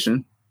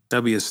situation.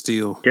 That'd be a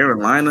steal.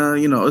 Carolina,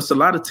 it's a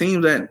lot of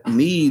teams that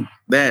need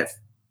that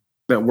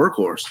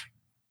workhorse.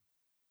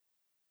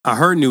 I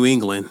heard New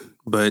England,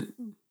 but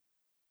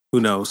who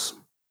knows?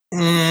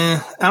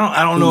 I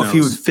don't know if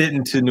he would fit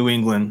into New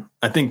England.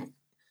 I think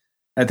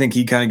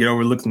he kind of get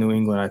overlooked in New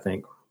England, I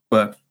think.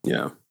 But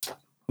yeah,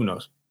 who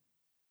knows?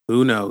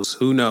 Who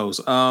knows?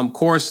 Of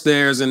course,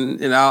 there's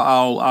and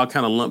I'll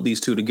kind of lump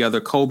these two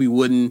together. Colby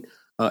Wooden,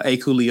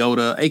 Aku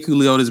Leota. Aku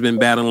Leota's been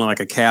battling like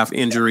a calf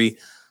injury.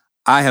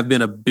 I have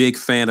been a big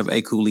fan of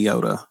Aku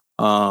Leota.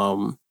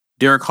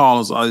 Derek Hall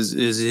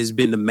has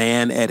been the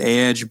man at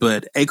edge,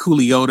 but Aku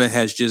Leota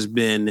has just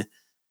been,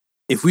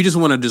 if we just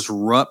want to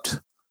disrupt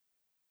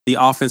the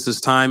offense's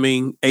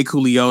timing, Aku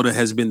Leota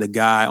has been the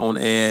guy on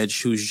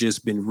edge who's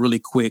just been really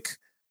quick.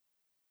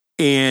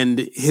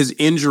 And his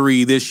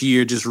injury this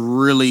year just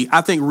really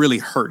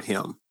hurt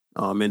him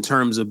in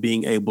terms of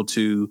being able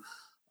to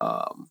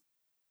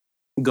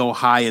go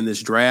high in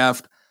this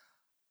draft.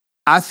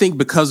 I think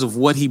because of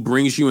what he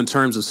brings you in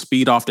terms of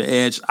speed off the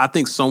edge, I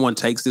think someone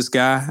takes this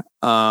guy.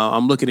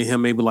 I'm looking at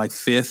him maybe like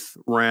 5th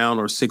round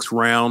or 6th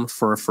round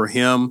for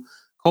him.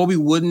 Colby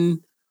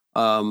Wooden,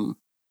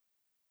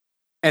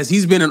 as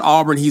he's been in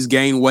Auburn, he's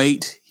gained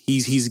weight.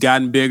 He's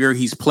gotten bigger.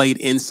 He's played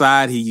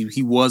inside.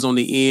 He was on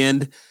the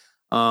end.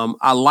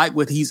 I like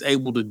what he's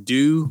able to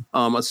do.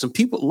 A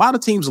lot of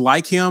teams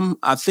like him.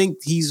 I think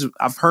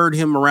I've heard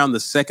him around the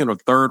 2nd or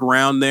 3rd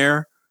round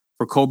there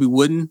for Colby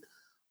Wooden.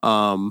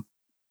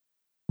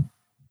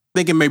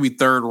 Thinking maybe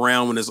 3rd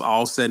round when it's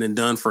all said and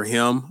done for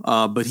him.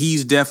 But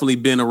he's definitely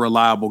been a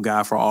reliable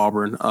guy for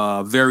Auburn.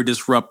 Very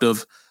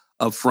disruptive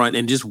up front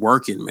and just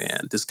working,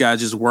 man. This guy's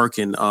just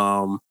working.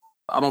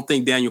 I don't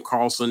think Daniel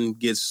Carlson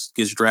gets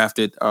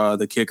drafted,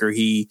 the kicker.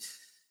 He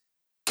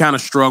kind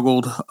of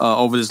struggled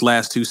over his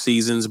last 2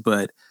 seasons,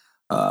 but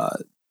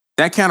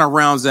that kind of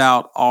rounds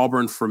out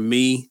Auburn for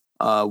me.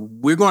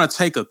 We're going to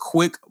take a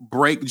quick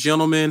break,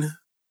 gentlemen.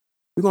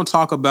 We're going to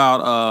talk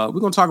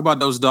about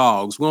those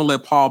dogs. We're going to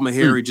let Paul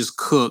Meharry just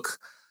cook.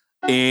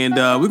 And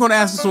we're going to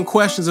ask some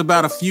questions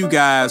about a few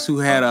guys who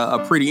had a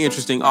pretty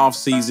interesting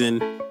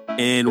offseason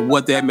and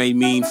what that may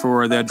mean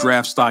for their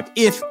draft stock,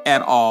 if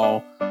at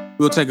all.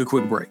 We'll take a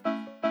quick break.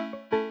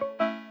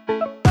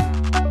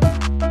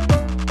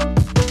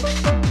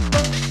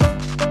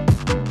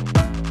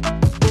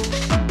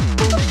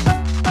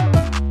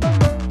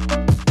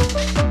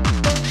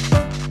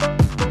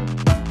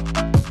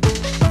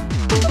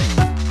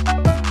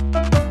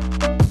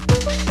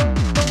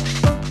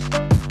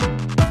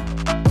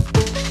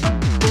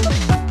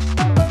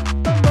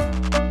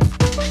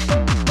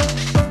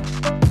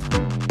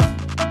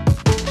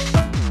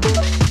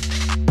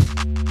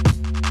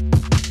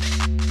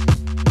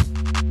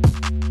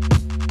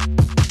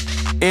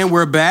 And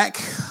we're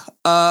back.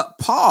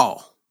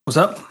 Paul. What's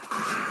up?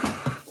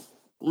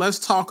 Let's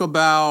talk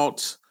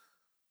about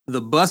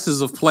the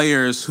buses of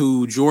players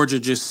who Georgia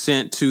just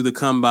sent to the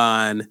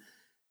combine.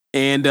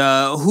 And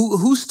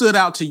who stood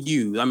out to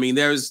you? I mean,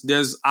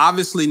 there's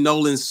obviously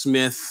Nolan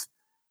Smith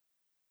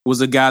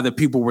was a guy that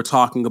people were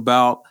talking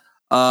about.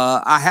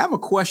 I have a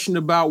question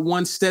about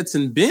one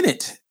Stetson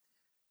Bennett,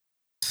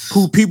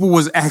 who people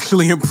was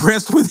actually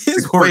impressed with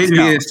his workout.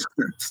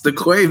 It's the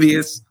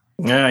Quavius.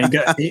 Yeah,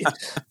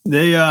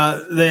 they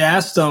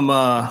asked him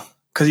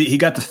because he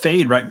got the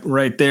fade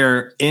right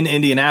there in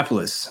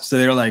Indianapolis. So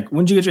they were like,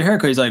 "When'd you get your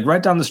haircut?" He's like,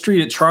 "Right down the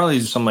street at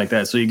Charlie's or something like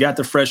that." So you got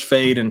the fresh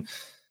fade, and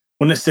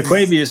when it's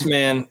Stequavius,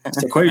 man,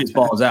 Stequavius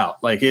balls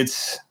out. Like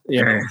it's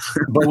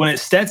but when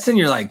it's Stetson,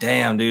 you're like,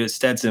 "Damn, dude, it's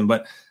Stetson."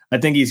 But I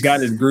think he's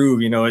got his groove.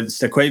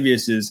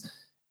 Stequavius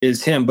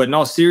is him. But in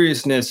all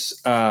seriousness,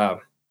 I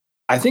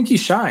think he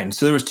shined.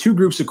 So there was two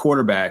groups of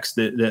quarterbacks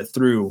that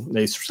threw.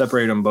 They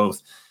separated them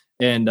both.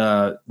 And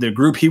the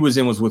group he was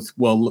in was with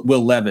Will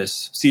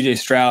Levis, C.J.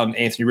 Stroud, and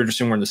Anthony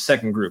Richardson were in the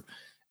second group.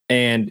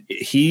 And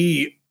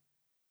he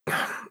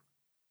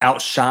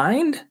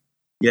outshined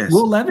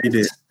Will Levis. He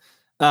did.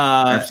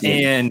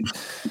 And,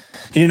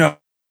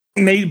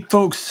 made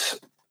folks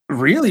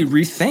really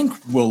rethink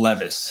Will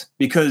Levis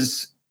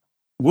because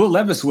Will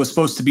Levis was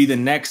supposed to be the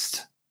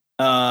next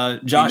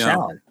Josh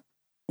Allen.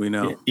 We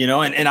know,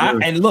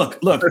 and look,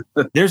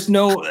 there's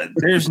no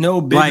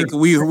bigger, like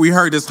we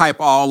heard this hype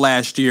all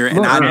last year,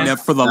 and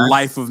for the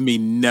life of me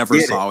never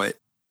saw it.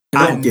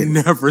 I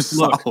never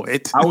saw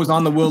it. I was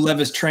on the Will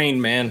Levis train,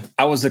 man.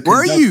 I was the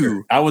conductor. Were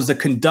you? I was the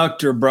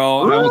conductor,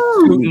 bro. Ooh. I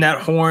was tooting that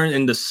horn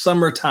in the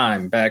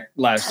summertime back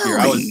last year.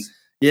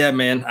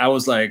 I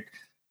was like,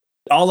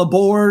 all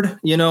aboard.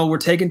 We're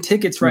taking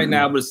tickets right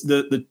now, but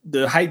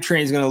the hype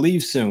train is going to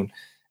leave soon.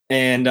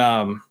 And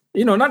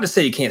not to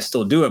say you can't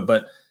still do it,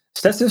 but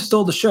Stetson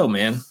stole the show,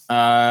 man.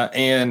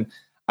 And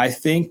I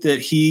think that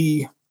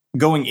he,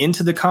 going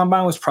into the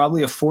combine, was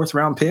probably a fourth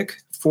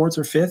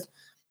or fifth.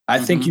 I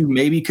think you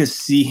maybe could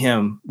see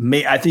him.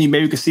 I think you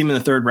maybe could see him in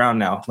the third round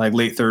now, like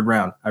late third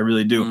round. I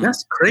really do.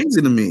 That's crazy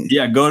to me.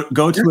 Yeah, go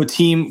to a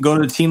team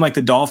like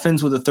the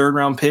Dolphins with a third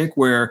round pick,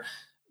 where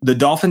the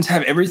Dolphins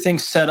have everything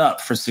set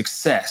up for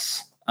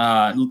success,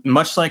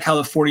 much like how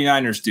the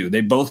 49ers do.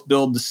 They both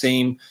build the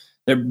same.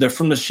 They're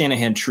from the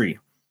Shanahan tree,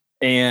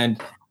 and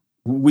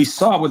we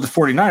saw with the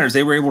 49ers,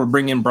 they were able to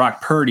bring in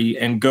Brock Purdy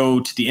and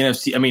go to the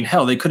NFC. I mean,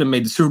 hell, they could have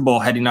made the Super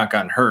Bowl had he not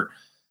gotten hurt.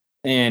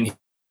 And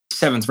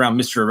 7th round,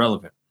 Mr.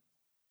 Irrelevant.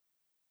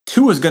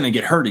 Tua's going to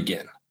get hurt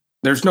again.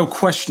 There's no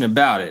question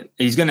about it.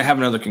 He's going to have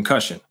another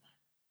concussion.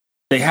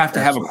 They have to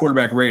have a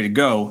quarterback ready to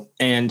go.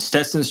 And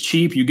Stetson's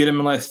cheap. You get him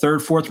in like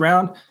 3rd, 4th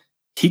round,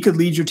 he could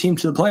lead your team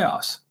to the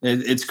playoffs.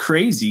 It's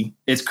crazy.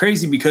 It's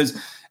crazy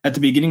because at the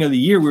beginning of the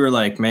year, we were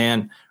like,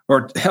 man,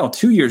 or hell,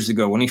 2 years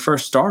ago when he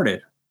first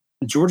started,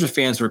 Georgia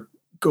fans were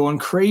going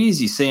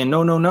crazy saying,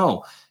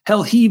 no.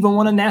 Hell, he even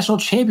won a national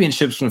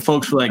championships when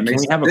folks were like, can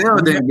we have a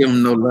quarterback? Didn't give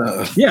him no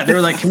love. Yeah, they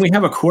were like, can we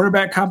have a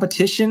quarterback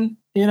competition,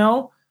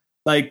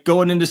 like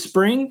going into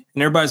spring?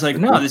 And everybody's like,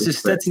 no, this is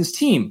Stetson's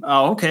team.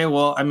 Oh, okay.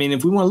 Well, I mean,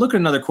 if we want to look at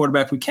another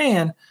quarterback, we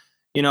can.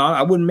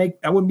 I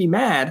wouldn't be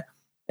mad.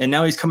 And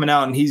now he's coming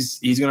out and he's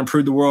going to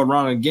prove the world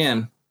wrong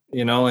again,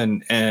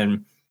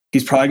 and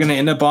he's probably going to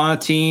end up on a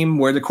team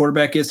where the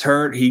quarterback gets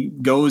hurt. He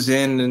goes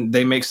in and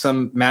they make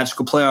some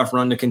magical playoff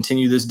run to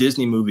continue this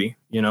Disney movie,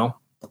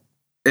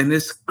 And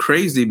it's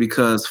crazy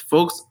because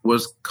folks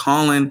was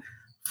calling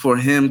for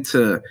him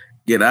to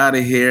get out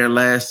of here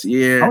last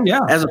year. Oh,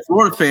 yeah. As a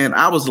Florida fan,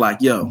 I was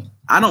like, yo,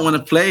 I don't want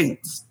to play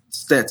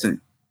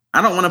Stetson.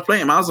 I don't want to play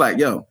him. I was like,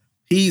 yo,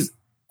 he's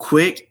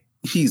quick.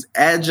 He's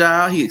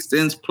agile. He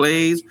extends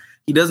plays.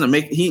 He doesn't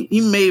he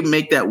may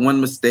make that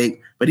one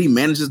mistake, but he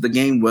manages the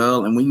game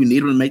well. And when you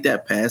need him to make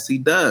that pass, he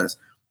does.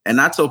 And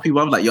I told people,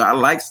 I was like, yo, I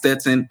like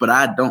Stetson, but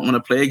I don't want to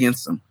play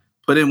against him.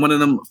 Put in one of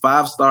them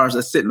 5 stars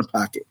that sit in the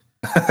pocket.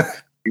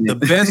 The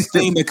best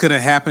thing that could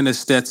have happened to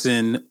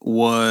Stetson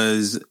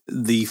was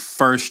the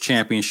first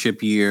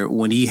championship year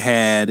when he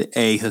had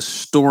a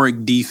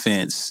historic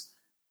defense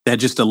that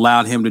just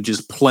allowed him to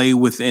just play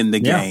within the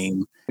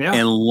game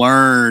and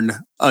learn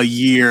a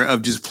year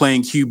of just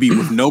playing QB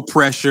with no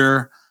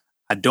pressure.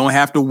 I don't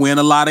have to win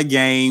a lot of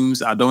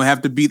games. I don't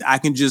have to beat. I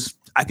can just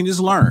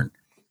learn.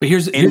 But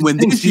here's when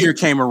this year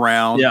came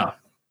around,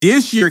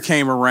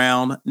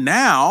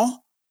 now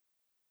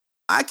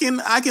I can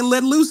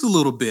let loose a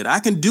little bit. I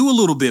can do a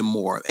little bit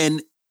more.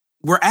 And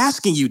we're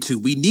asking you to.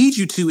 We need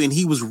you to. And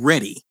he was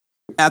ready.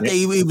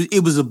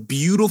 It was a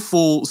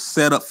beautiful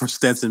setup for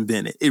Stetson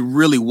Bennett. It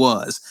really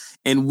was.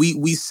 And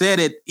we said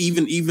it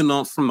even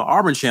from the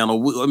Auburn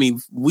channel.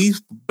 We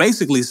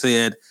basically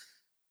said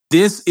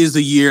this is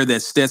a year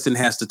that Stetson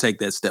has to take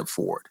that step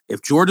forward.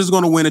 If Georgia's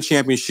going to win a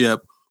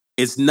championship,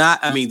 it's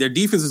not. Their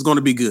defense is going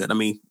to be good.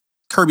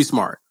 Kirby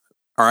Smart.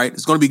 All right,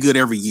 it's going to be good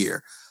every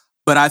year.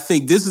 But I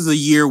think this is a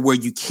year where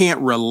you can't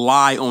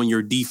rely on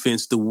your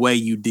defense the way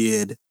you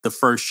did the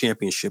first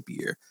championship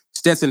year.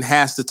 Stetson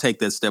has to take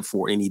that step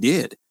forward, and he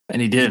did.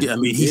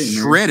 He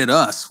shredded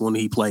us when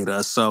he played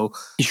us. So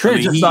he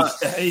shredded about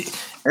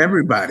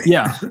everybody.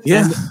 Yeah.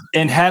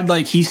 And had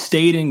he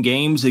stayed in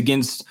games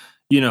against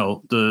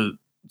the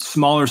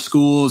smaller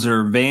schools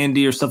or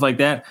Vandy or stuff like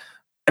that.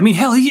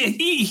 Hell,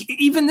 he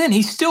even then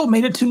he still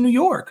made it to New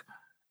York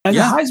as a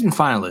Heisman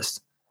finalist.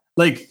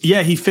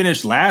 He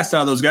finished last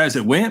out of those guys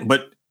that went,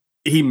 but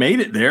he made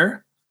it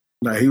there.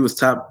 He was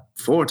top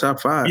 4, top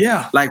 5.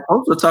 Yeah.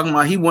 Folks were talking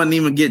about he wouldn't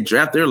even get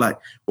drafted. They're like,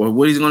 well,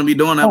 what he's going to be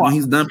doing when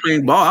he's done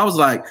playing ball. I was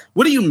like,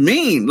 what do you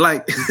mean?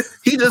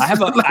 He just. I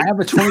have a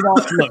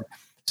 $20 look.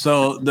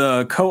 So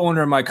the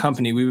co-owner of my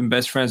company, we've been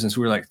best friends since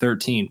we were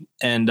 13.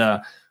 And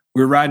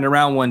we were riding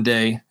around one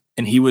day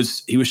and he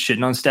was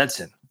shitting on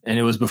Stetson. And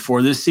it was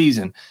before this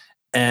season.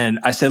 And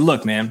I said,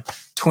 look, man,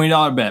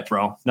 $20 bet,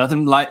 bro.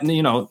 Nothing light,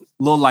 little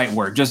light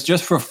work,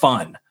 just for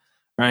fun,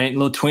 right? A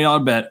little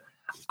 $20 bet.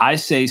 I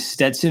say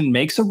Stetson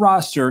makes a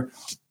roster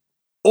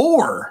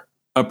or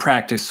a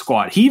practice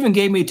squad. He even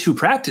gave me 2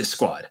 practice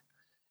squad.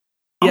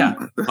 Yeah.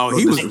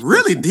 He was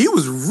really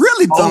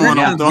throwing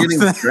on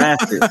those.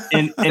 Drafted.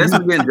 and he's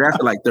getting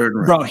drafted 3rd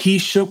round. Bro, he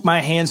shook my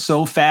hand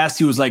so fast.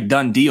 He was like,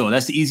 done deal.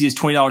 That's the easiest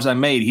 $20 I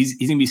made. He's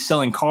going to be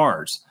selling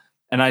cars.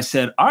 And I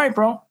said, all right,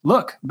 bro,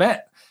 look,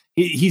 bet.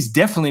 He's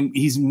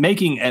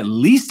making at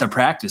least a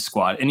practice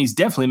squad, and he's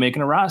definitely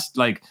making a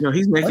roster.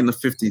 He's making the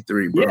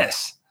 53, bro.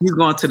 Yes. He's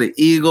going to the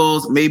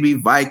Eagles, maybe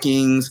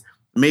Vikings,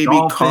 maybe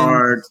Dolphins.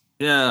 Cards.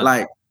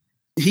 Yeah.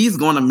 He's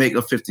going to make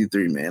a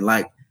 53, man.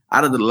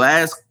 Out of the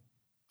last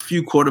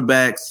few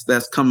quarterbacks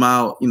that's come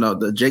out,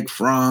 the Jake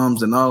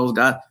Fromms and all those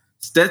guys,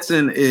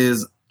 Stetson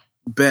is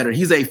better.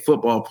 He's a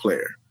football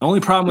player. The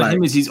only problem with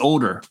him is he's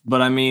older.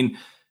 But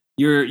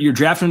you're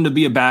drafting him to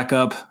be a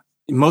backup.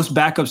 Most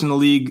backups in the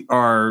league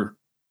are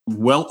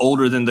well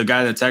older than the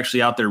guy that's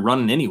actually out there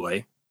running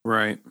anyway.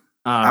 Right.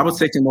 I would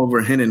take him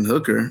over Hendon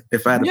Hooker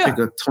if I had to pick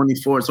a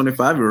 24,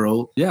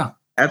 25-year-old. Yeah.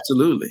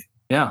 Absolutely.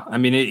 Yeah.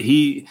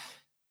 He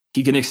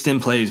can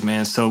extend plays,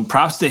 man. So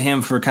props to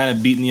him for kind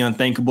of beating the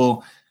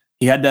unthinkable.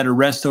 He had that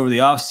arrest over the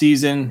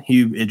offseason.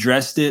 He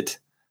addressed it.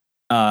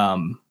 I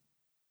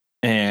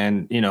thought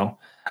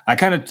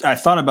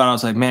about it. I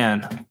was like,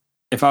 man,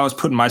 if I was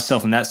putting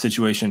myself in that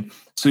situation.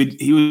 So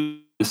he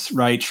was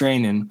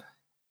training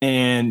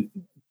and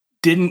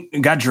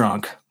got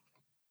drunk.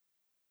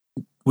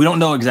 We don't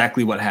know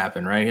exactly what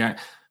happened, right?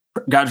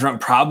 Got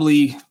drunk,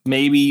 probably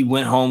maybe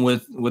went home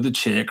with a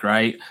chick,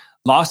 right?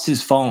 Lost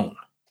his phone.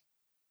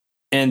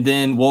 And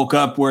then woke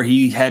up where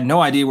he had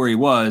no idea where he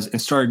was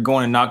and started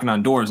going and knocking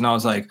on doors. And I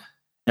was like,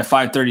 at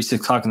 5:30,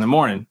 6 o'clock in the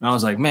morning. And I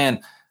was like, man,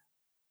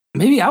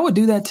 maybe I would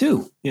do that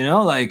too.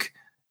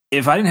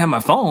 If I didn't have my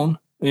phone,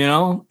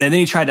 and then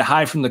he tried to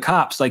hide from the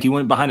cops. He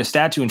went behind a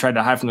statue and tried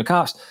to hide from the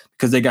cops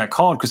because they got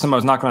called because somebody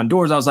was knocking on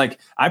doors. I was like,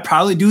 I'd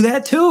probably do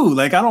that too.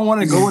 I don't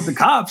want to go with the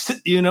cops,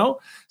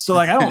 So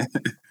I don't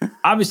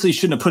obviously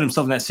shouldn't have put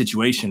himself in that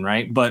situation.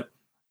 Right. But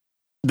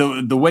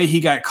the way he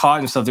got caught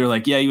and stuff, they were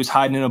like, yeah, he was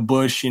hiding in a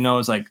bush.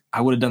 It's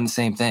I would have done the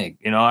same thing.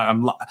 I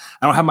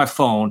don't have my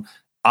phone.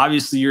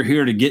 Obviously you're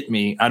here to get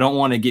me. I don't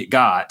want to get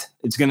got.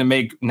 It's going to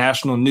make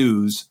national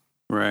news.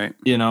 Right.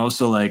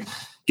 So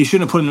he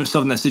shouldn't have put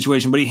himself in that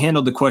situation, but he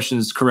handled the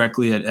questions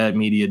correctly at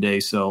media day,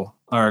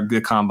 or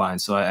the combine.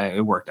 So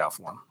it worked out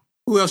for him.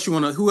 Who else you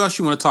want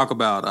to talk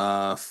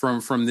about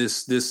from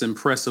this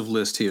impressive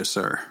list here,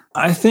 sir?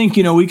 I think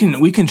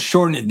we can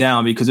shorten it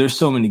down because there's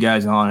so many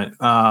guys on it.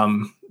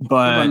 But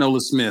what about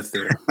Nolan Smith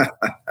there?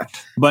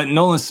 But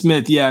Nolan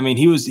Smith, yeah,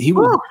 he was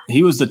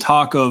the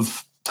talk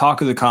of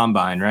the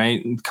combine,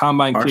 right?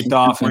 Combine kicked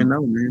off,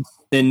 and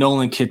then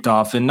Nolan kicked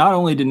off, and not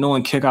only did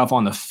Nolan kick off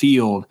on the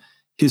field,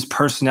 his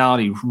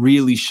personality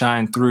really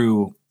shined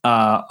through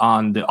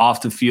on the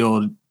off the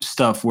field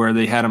stuff where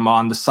they had him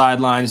on the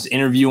sidelines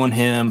interviewing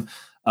him,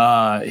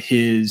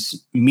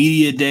 his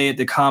media day at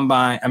the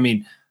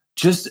combine.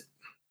 Just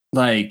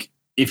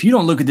if you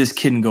don't look at this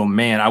kid and go,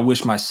 man, I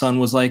wish my son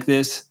was like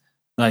this,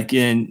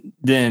 and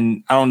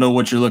then I don't know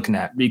what you're looking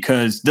at,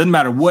 because it doesn't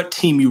matter what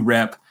team you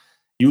rep,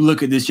 you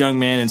look at this young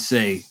man and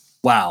say,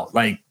 wow,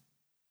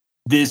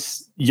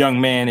 this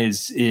young man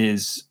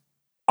is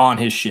on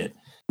his shit.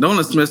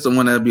 Nolan Smith's the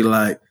one that'd be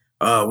like,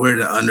 we're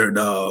the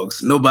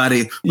underdogs.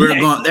 Everybody thought we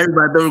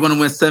were going to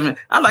win 7.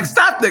 I'm like,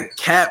 stop the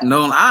cap,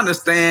 Nolan. I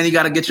understand you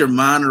got to get your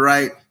mind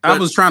right. I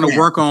was trying to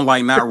work on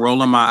like not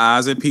rolling my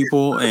eyes at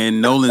people,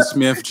 and Nolan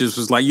Smith just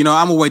was like, I'm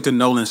gonna wait till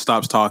Nolan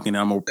stops talking, and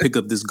I'm gonna pick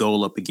up this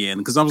goal up again,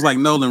 because I was like,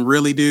 Nolan,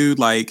 really, dude,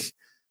 like.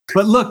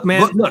 But look,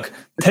 man,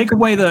 take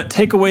away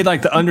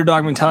like the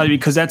underdog mentality,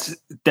 because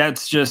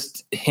that's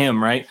just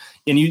him, right?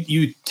 And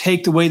you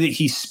take the way that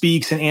he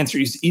speaks and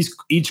answers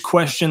each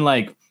question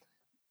like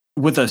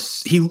with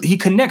us. He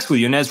connects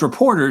with you, and as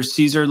reporters,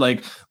 Caesar,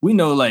 like we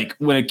know, like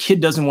when a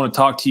kid doesn't want to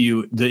talk to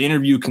you, the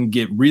interview can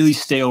get really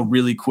stale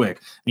really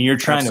quick, and you're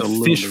trying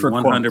to fish for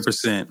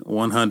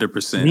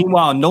 100%.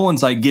 Meanwhile,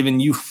 Nolan's like giving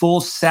you full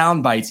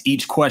sound bites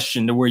each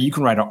question to where you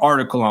can write an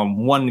article on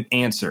one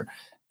answer.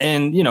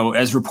 And,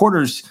 as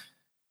reporters,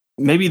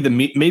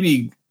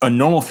 maybe a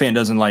normal fan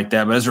doesn't like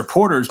that. But as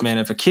reporters, man,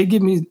 if a kid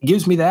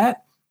gives me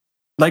that,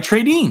 like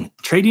Trey Dean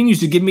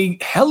used to give me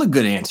hella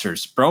good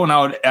answers, bro. And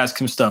I would ask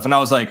him stuff. And I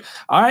was like,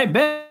 all right,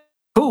 Ben,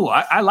 cool.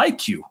 I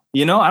like you.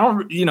 I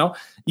don't,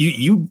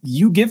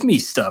 you give me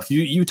stuff.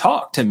 You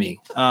talk to me.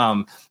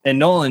 And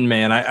Nolan,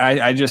 man,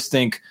 I just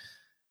think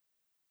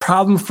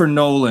problem for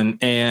Nolan.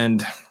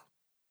 And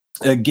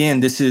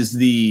again, this is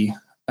the,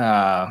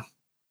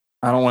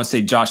 I don't want to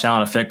say Josh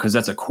Allen effect because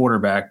that's a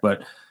quarterback,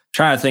 but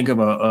trying to think of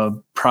a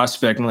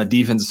prospect on the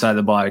defensive side of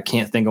the ball, I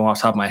can't think of off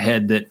the top of my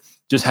head, that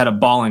just had a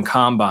ball in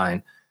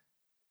combine.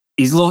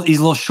 He's a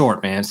little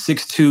short, man.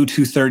 6'2",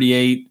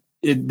 238.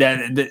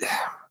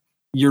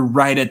 You're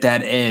right at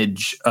that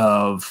edge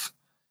of,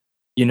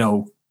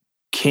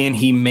 can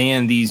he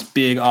man these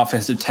big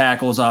offensive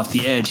tackles off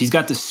the edge? He's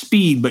got the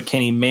speed, but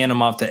can he man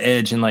them off the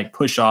edge and like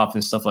push off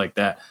and stuff like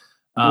that?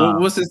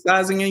 What's his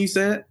size again? You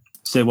said?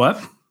 Say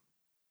what?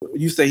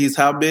 You say he's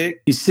how big?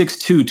 He's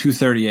 6'2",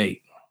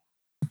 238.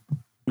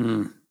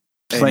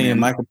 Playing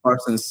Michael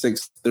Parsons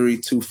 6'3",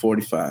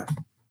 245.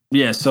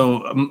 Yeah,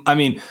 so I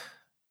mean,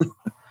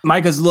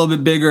 Micah's a little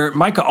bit bigger.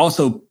 Micah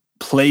also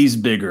plays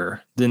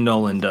bigger than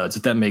Nolan does,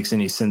 if that makes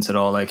any sense at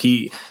all. Like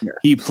he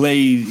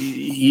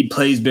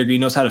plays bigger. He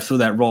knows how to fill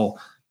that role.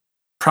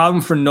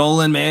 Problem for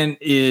Nolan, man,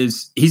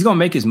 is he's gonna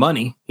make his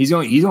money. He's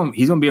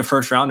gonna be a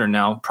first rounder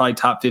now, probably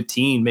top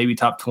 15, maybe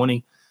top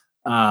 20.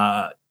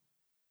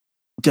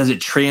 Does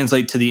it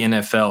translate to the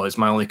NFL is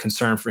my only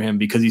concern for him,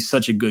 because he's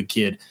such a good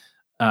kid.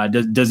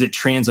 Does it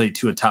translate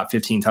to a top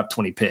 15, top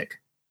 20 pick?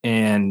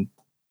 And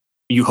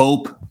you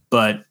hope,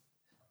 but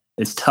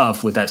it's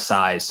tough with that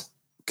size.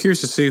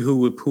 Curious to see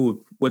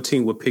what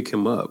team would pick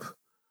him up.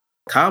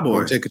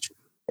 Cowboys.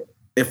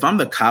 If I'm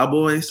the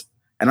Cowboys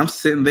and I'm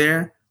sitting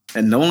there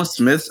and Nolan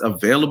Smith's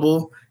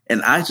available,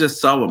 and I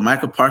just saw what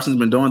Michael Parsons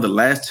been doing the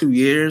last 2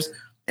 years,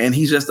 and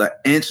he's just an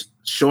inch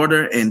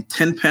shorter and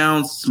 10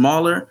 pounds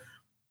smaller.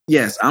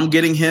 Yes, I'm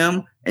getting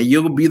him, and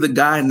you'll be the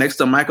guy next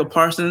to Michael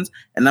Parsons,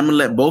 and I'm going to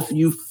let both of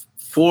you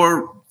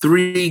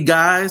 3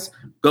 guys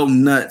go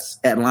nuts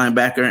at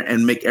linebacker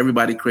and make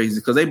everybody crazy,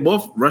 because they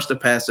both rush the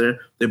passer.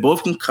 They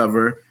both can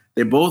cover.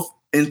 They're both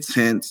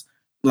intense.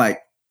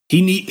 Like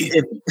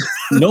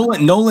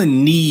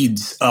Nolan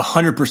needs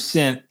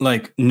 100%.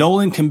 Like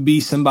Nolan can be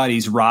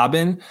somebody's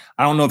Robin.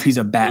 I don't know if he's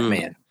a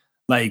Batman.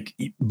 Like,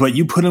 but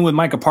you put him with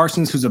Michael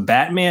Parsons, who's a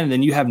Batman, and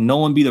then you have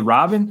Nolan be the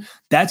Robin.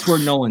 That's where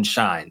Nolan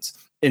shines.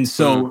 And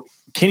so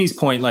Kenny's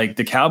point, like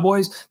the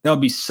Cowboys, that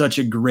would be such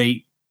a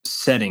great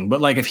setting.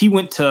 But like if he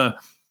went to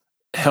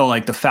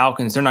like the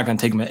Falcons, they're not going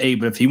to take him at 8.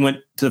 But if he went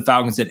to the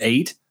Falcons at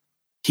 8,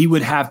 he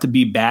would have to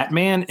be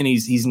Batman, and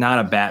he's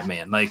not a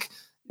Batman. Like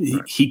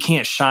he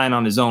can't shine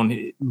on his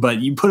own. But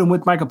you put him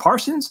with Michael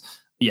Parsons,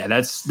 yeah,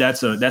 that's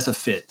a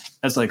fit.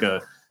 That's like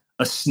a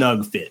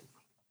snug fit.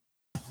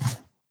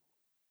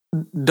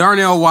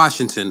 Darnell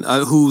Washington,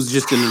 who's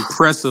just an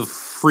impressive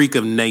freak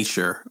of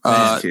nature.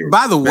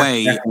 By the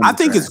way, I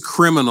think it's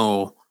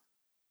criminal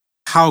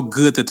how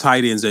good the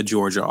tight ends at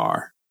Georgia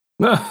are.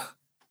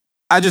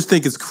 I just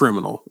think it's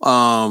criminal.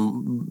 Talk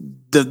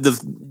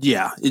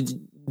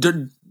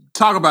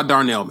about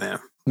Darnell, man.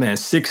 Man,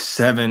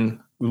 6'7",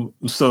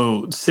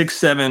 so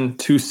 6'7",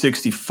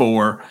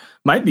 264.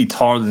 Might be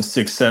taller than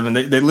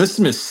 6'7". They list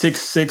him as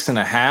 6'6" and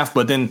a half,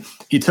 but then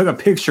he took a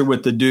picture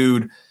with the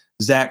dude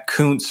Zach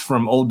Kuntz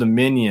from Old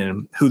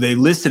Dominion, who they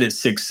listed at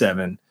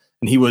 6'7", and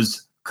he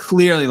was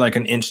clearly like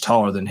an inch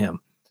taller than him.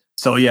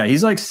 So yeah,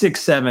 he's like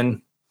 6'7",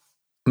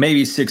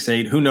 maybe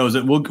 6'8". Who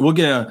knows? We'll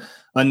get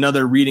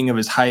another reading of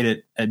his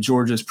height at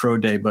Georgia's pro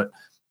day, but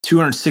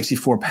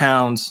 264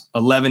 pounds,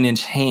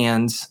 11-inch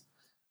hands,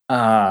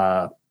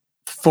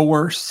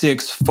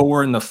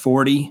 4'6", in the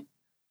 40.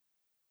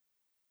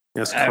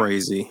 That's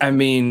crazy. I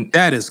mean,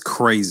 that is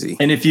crazy.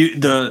 And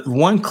the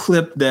one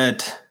clip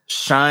that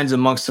shines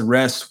amongst the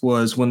rest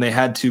was when they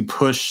had to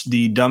push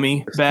the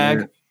dummy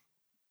bag.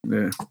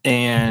 Yeah.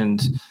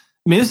 And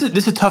I mean, this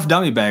is a tough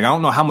dummy bag. I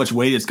don't know how much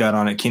weight it's got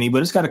on it, Kenny,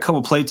 but it's got a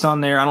couple plates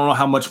on there. I don't know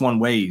how much one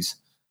weighs.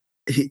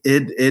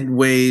 It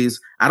weighs,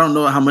 I don't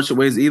know how much it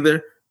weighs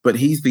either, but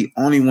he's the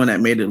only one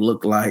that made it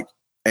look like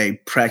a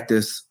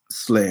practice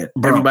sled.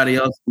 Bro, everybody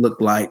else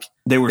looked like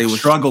they were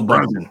struggle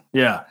busting.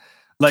 Yeah.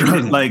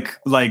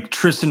 Like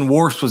Tristan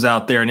Wirfs was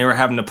out there and they were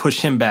having to push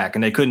him back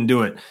and they couldn't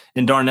do it.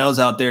 And Darnell's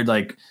out there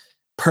like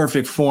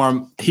perfect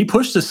form. He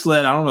pushed the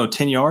sled,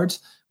 10 yards,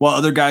 while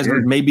other guys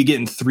were maybe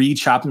getting 3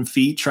 chopping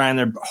feet, trying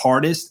their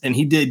hardest. And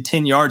he did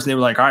 10 yards and they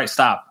were like, all right,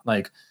 stop.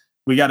 Like,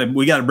 we got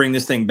to bring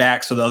this thing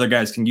back so the other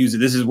guys can use it.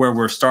 This is where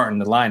we're starting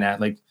the line at.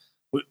 Like,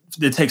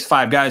 it takes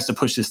 5 guys to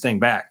push this thing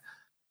back.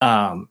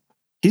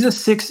 He's a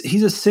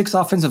 6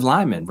 offensive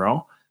lineman,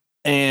 bro,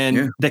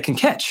 and that can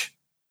catch.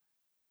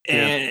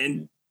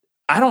 And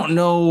I don't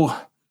know.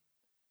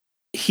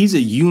 He's a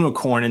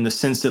unicorn in the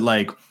sense that,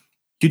 like,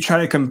 you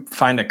try to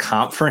find a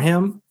comp for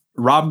him.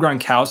 Rob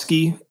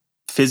Gronkowski,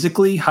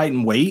 physically, height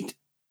and weight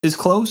is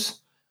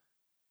close,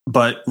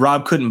 but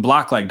Rob couldn't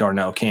block like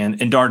Darnell can,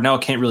 and Darnell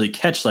can't really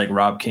catch like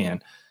Rob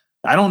can.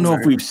 I don't know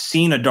if we've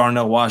seen a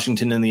Darnell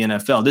Washington in the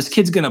NFL. This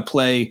kid's going to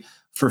play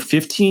for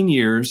 15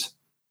 years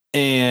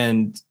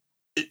and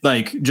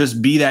like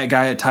just be that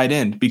guy at tight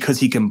end because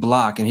he can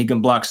block, and he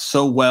can block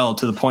so well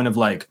to the point of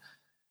like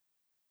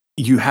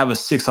you have a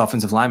 6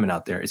 offensive lineman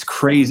out there. It's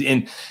crazy.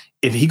 And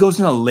if he goes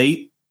in a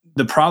late,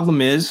 the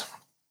problem is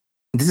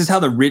this is how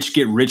the rich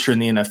get richer in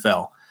the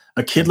NFL.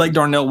 A kid like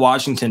Darnell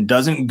Washington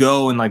doesn't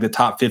go in like the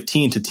top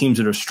 15 to teams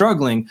that are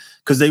struggling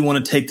because they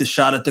want to take the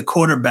shot at the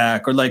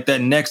quarterback or like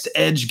that next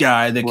edge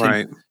guy that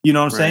can, you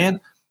know what I'm saying?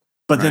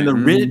 But then the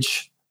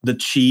rich, the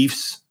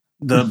Chiefs,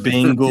 the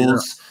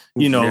Bengals,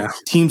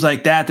 teams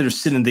like that are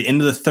sitting at the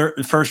end of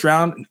the first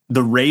round,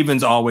 the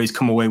Ravens always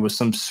come away with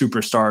some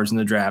superstars in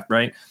the draft,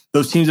 right?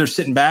 Those teams are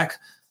sitting back.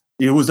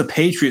 It was the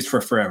Patriots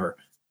for forever.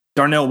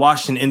 Darnell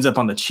Washington ends up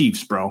on the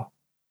Chiefs, bro.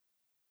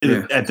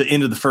 At the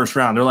end of the first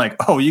round, they're like,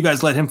 "Oh, you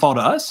guys let him fall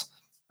to us?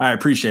 I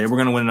appreciate it. We're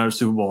going to win another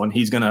Super Bowl, and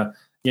he's going to,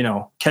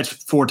 catch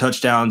 4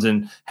 touchdowns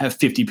and have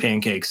 50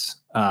 pancakes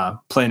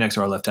play next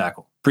to our left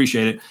tackle.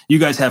 Appreciate it. You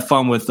guys have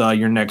fun with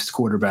your next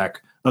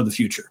quarterback of the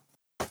future.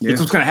 It's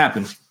what's going to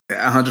happen.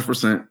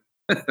 100%.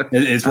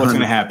 It's what's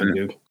going to happen,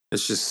 dude.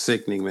 It's just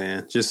sickening,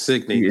 man. Just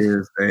sickening. He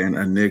is an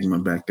enigma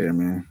back there,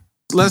 man.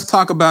 Let's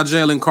talk about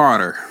Jalen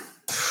Carter.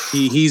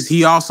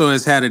 He also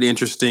has had an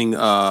interesting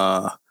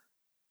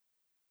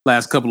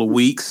last couple of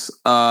weeks.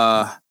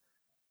 What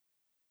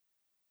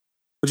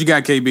you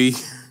got, KB?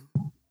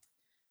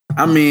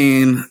 I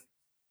mean,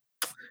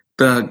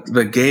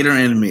 the Gator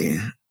in me,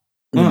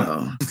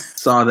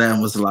 saw that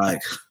and was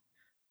like,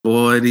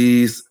 boy,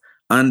 these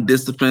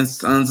undisciplined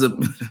sons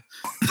of,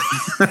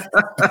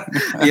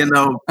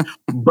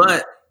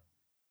 but,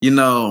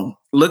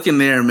 looking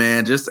there,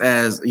 man, just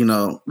as,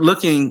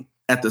 looking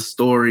at the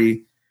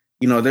story,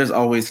 there's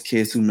always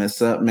kids who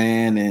mess up,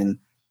 man. And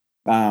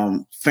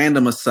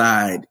fandom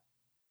aside,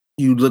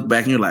 you look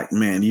back and you're like,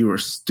 man, you were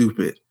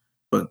stupid,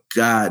 but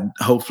God,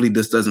 hopefully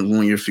this doesn't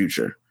ruin your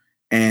future.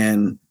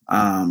 And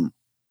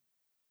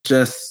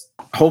just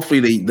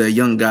hopefully the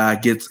young guy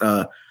gets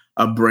a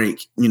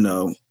break,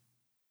 I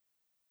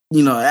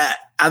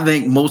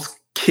think most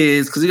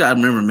kids, because you got to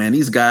remember, man,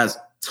 these guys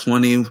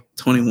 20,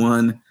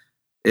 21,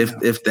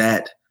 if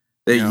that,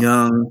 they're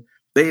young.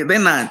 They're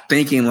not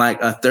thinking like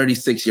a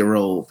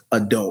 36-year-old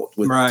adult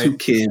with 2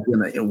 kids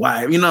and a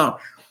wife,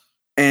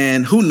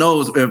 And who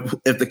knows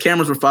if the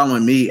cameras were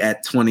following me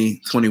at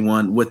 20,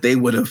 21, what they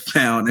would have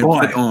found and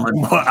put on.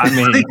 You know what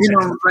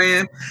I'm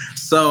saying?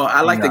 So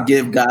I like to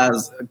give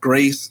guys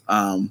grace.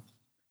 I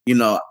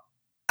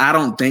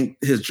don't think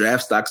his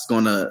draft stock's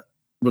going to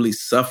really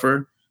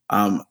suffer.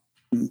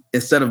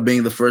 Instead of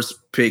being the first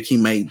pick, he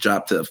may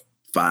drop to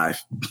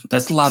 5.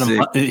 That's a lot of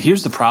money.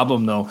 Here's the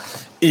problem, though,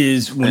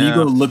 is when you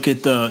go look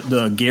at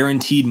the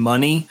guaranteed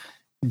money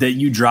that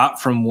you drop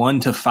from 1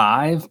 to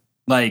 5,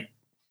 like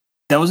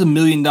that was $1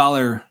 million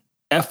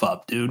F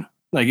up, dude.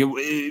 Like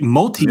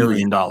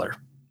multi-million dollar.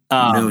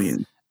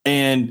 Million.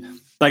 And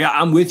like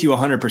I'm with you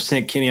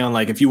 100%, Kenny, on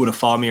like if you would have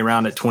followed me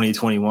around at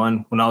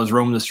 2021 when I was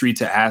roaming the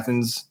streets of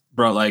Athens,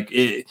 bro, like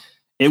it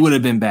would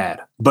have been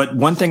bad. But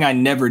one thing I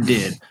never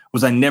did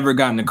was I never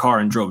got in the car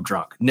and drove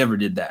drunk. Never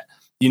did that.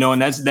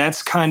 And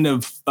that's kind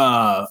of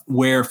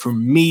where for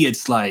me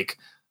it's like,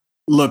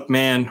 look,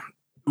 man,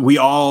 we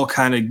all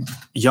kind of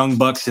young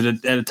bucks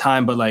at a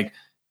time, but like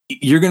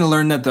you're going to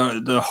learn that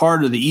the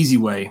hard or the easy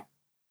way.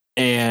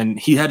 And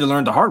he had to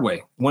learn the hard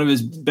way. One of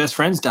his best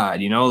friends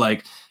died, and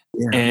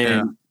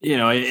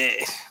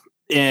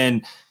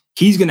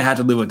he's going to have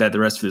to live with that the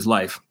rest of his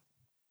life.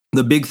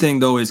 The big thing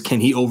though is, can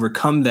he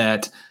overcome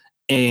that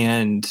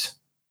and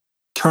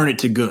turn it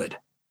to good?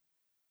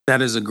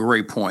 That is a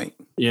great point.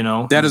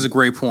 That is a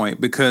great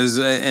point because,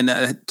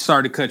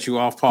 sorry to cut you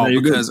off, Paul,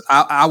 because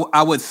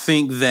I would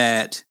think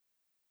that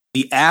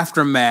the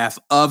aftermath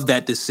of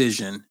that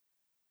decision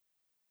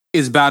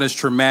is about as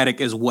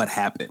traumatic as what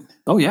happened.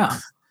 Oh yeah.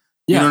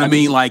 You know what I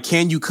mean? Like,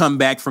 can you come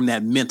back from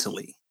that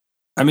mentally?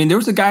 I mean, there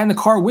was a guy in the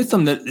car with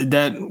them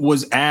that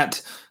was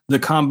at the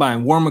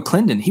combine, Warren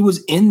McClendon. He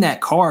was in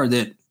that car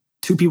that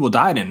 2 people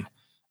died in,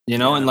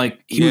 and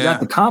like he was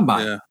at the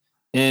combine,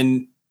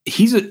 and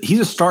he's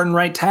a starting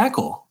right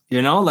tackle.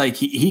 Like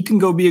he can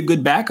go be a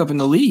good backup in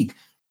the league.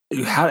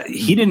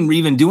 He didn't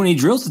even do any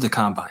drills at the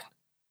combine.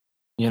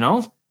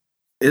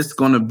 It's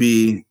going to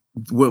be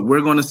what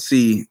we're going to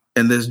see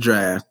in this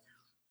draft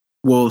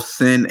will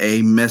send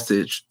a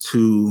message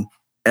to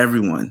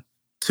everyone,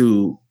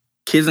 to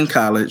kids in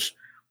college,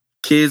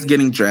 kids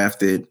getting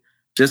drafted,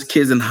 just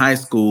kids in high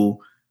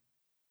school.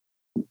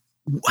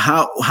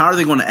 How are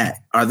they going to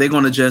act? Are they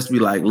going to just be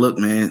like, look,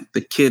 man,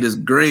 the kid is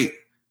great.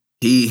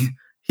 He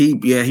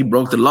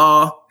broke the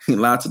law. He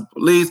lied to the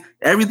police.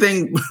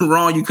 Everything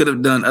wrong you could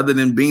have done other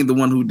than being the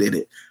one who did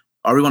it.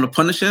 Are we going to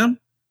punish him?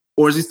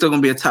 Or is he still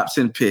going to be a top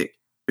 10 pick?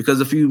 Because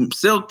if you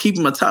still keep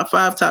him a top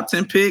 5, top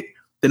 10 pick,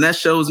 then that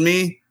shows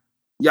me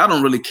y'all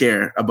don't really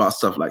care about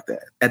stuff like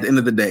that. At the end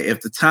of the day,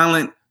 if the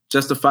talent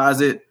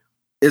justifies it,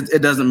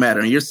 it doesn't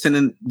matter. And you're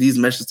sending these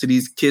messages to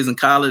these kids in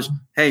college.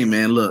 Hey,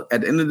 man, look,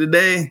 at the end of the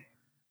day,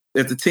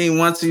 if the team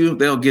wants you,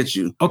 they'll get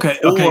you. Okay.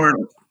 Or,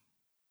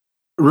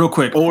 real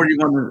quick. Or you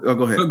want to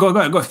go ahead. Go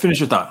ahead. Finish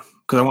your thought.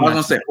 I was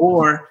gonna say,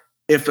 or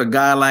if a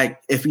guy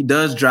if he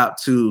does drop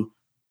to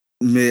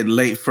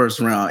late first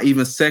round,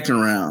 even second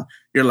round,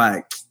 you're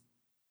like,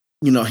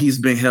 he's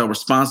been held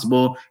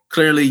responsible.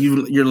 Clearly,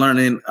 you're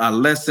learning a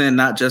lesson,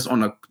 not just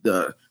on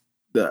the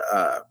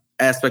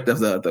aspect of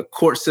the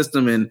court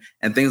system and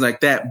things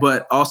like that,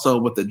 but also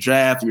with the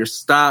draft, your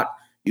stock,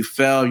 you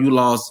fell, you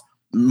lost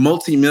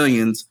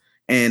multi-millions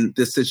in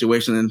this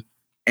situation,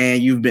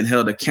 and you've been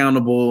held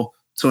accountable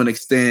to an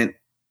extent.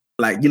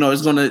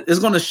 It's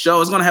gonna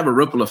show. It's gonna have a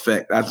ripple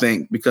effect, I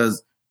think,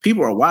 because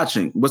people are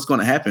watching what's going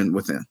to happen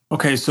with him.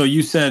 Okay, so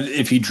you said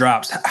if he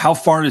drops, how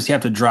far does he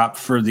have to drop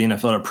for the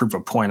NFL to prove a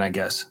point? I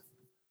guess.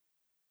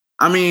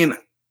 I mean,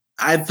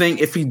 I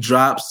think if he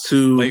drops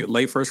to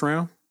late first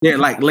round,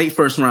 late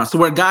first round, so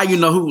where a guy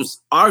who's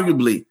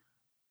arguably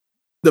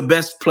the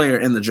best player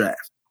in the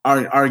draft,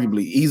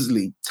 arguably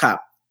easily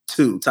top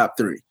 2, top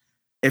 3.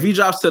 If he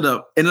drops to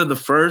the end of the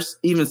first,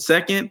 even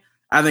second,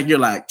 I think you're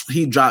like,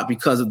 he dropped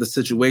because of the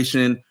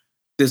situation.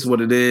 This is what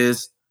it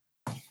is.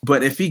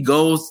 But if he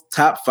goes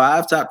top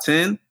 5, top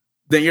 10,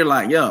 then you're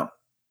like, yo,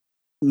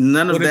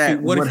 none of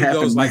that. What if he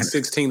goes like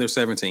 16 or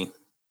 17?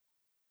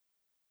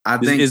 I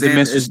think is the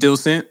message still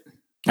sent?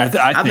 I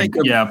think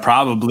yeah,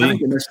 probably. I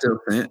think it's still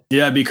sent.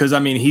 Yeah, because I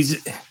mean,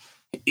 he's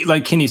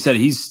like Kenny said,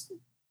 he's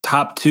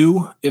top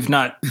 2, if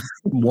not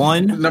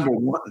 1, number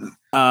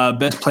 1,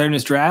 best player in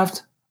this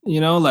draft.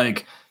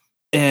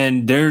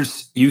 And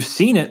you've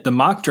seen it, the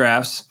mock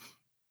drafts,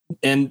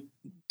 and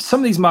some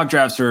of these mock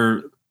drafts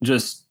are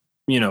just,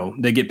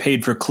 they get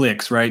paid for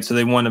clicks, right? So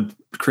they want to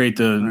create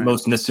the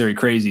most necessary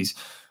crazies.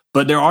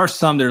 But there are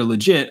some that are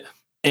legit,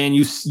 and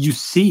you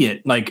see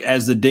it,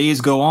 as the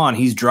days go on,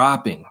 he's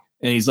dropping,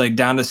 and he's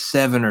down to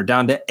 7 or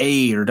down to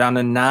 8 or down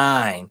to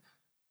 9.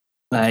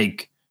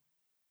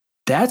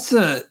 That's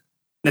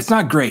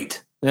not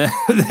great.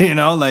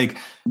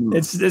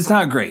 It's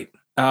not great.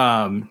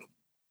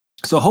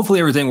 So hopefully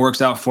everything works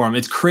out for him.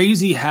 It's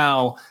crazy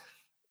how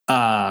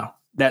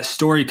that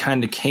story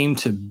kind of came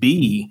to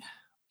be.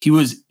 He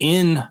was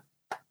in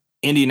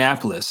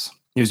Indianapolis.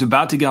 He was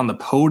about to get on the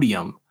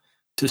podium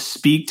to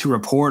speak to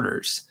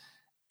reporters.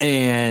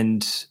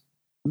 And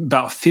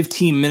about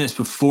 15 minutes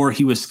before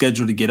he was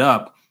scheduled to get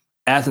up,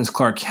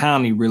 Athens-Clarke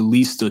County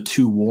released the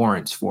 2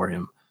 warrants for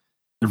him.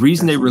 The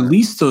reason they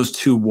released those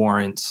 2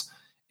 warrants,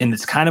 and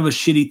it's kind of a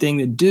shitty thing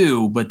to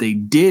do, but they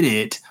did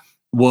it,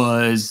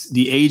 was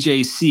the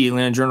AJC,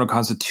 Atlanta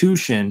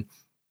Journal-Constitution,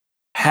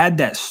 had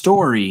that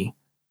story.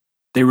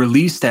 They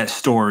released that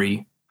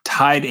story,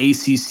 tied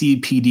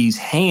ACCPD's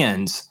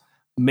hands,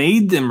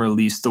 made them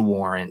release the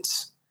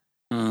warrants.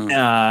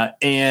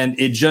 And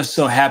it just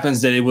so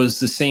happens that it was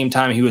the same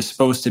time he was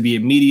supposed to be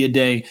at Media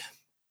Day.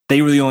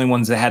 They were the only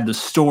ones that had the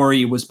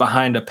story. It was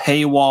behind a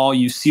paywall.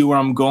 You see where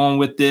I'm going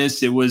with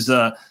this? It was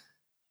a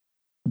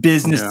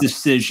business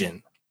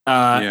decision.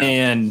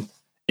 And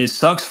it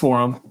sucks for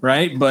them,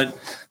 right? But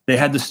they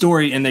had the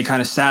story and they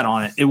kind of sat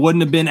on it. It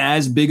wouldn't have been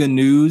as big a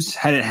news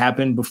had it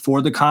happened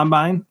before the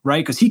combine, right?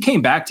 Because he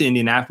came back to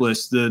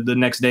Indianapolis the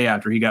next day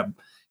after he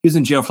was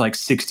in jail for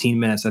 16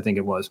 minutes, I think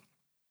it was.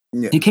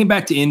 Yeah. He came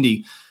back to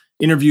Indy,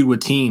 interviewed with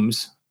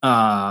teams,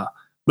 but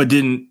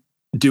didn't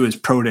do his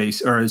pro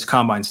days or his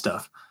combine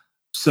stuff.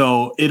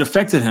 So it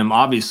affected him,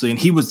 obviously, and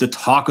he was the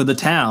talk of the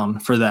town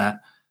for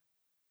that.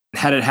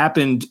 Had it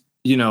happened,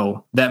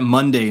 that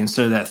Monday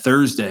instead of that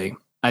Thursday,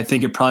 I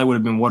think it probably would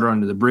have been water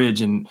under the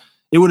bridge, and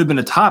it would have been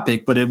a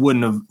topic, but it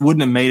wouldn't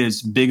have made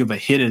as big of a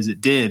hit as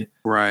it did.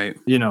 Right.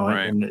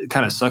 Right. And it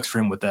kind of sucks for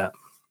him with that.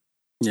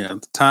 Yeah,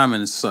 the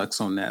timing sucks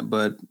on that.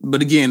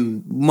 But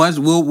again,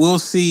 we'll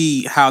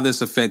see how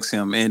this affects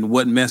him and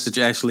what message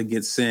actually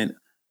gets sent,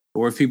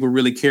 or if people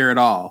really care at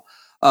all.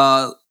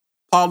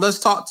 Paul, let's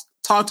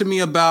talk to me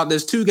about.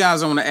 There's 2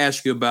 guys I want to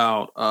ask you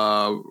about: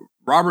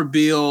 Robert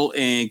Beal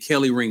and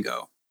Kelly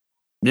Ringo.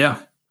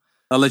 Yeah.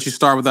 I'll let you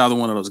start with either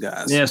one of those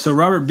guys. Yeah, so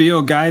Robert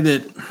Beal, guy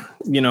that,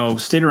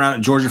 stayed around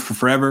at Georgia for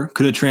forever,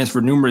 could have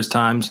transferred numerous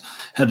times,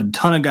 had a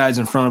ton of guys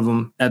in front of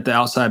him at the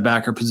outside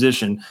backer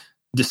position,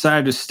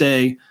 decided to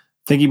stay,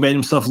 think he made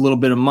himself a little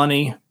bit of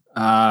money,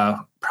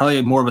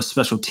 probably more of a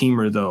special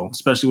teamer, though,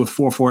 especially with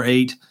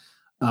 4-4-8,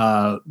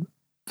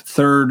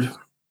 third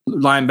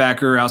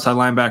linebacker, outside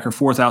linebacker,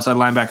 fourth outside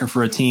linebacker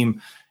for a team,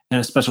 and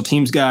a special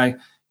teams guy.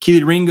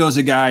 Kelee Ringo is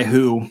a guy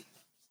who,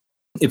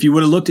 if you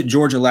would have looked at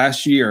Georgia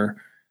last year,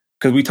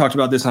 because we talked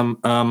about this on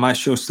my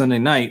show Sunday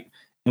night,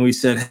 and we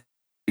said,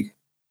 hey,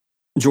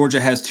 Georgia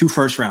has 2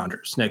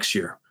 first-rounders next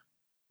year.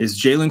 It's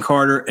Jalen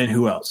Carter and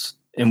who else?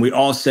 And we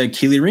all said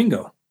Kelee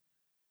Ringo.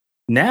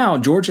 Now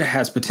Georgia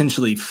has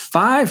potentially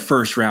 5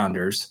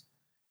 first-rounders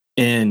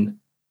in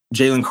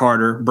Jalen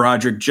Carter,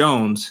 Broderick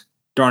Jones,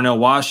 Darnell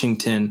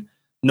Washington,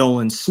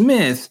 Nolan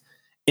Smith,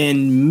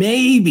 and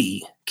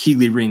maybe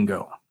Kelee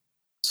Ringo.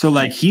 So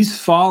like he's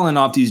fallen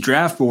off these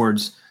draft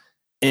boards,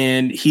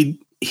 and he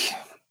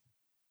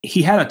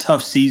had a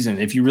tough season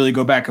if you really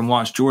go back and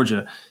watch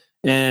Georgia.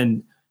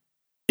 And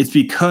it's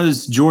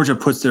because Georgia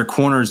puts their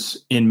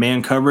corners in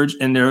man coverage,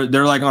 and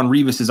they're like on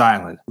Revis's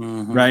island,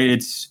 right?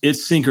 It's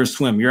sink or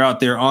swim. You're out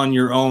there on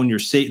your own. You're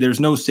safe. There's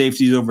no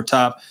safeties over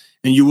top,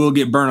 and you will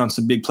get burned on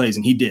some big plays.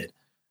 And he did.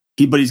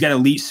 But he's got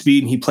elite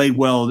speed, and he played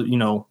well,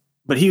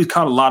 but he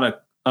caught a lot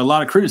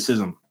of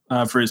criticism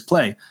for his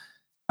play.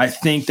 I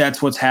think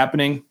that's what's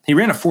happening. He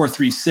ran a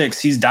 4.36.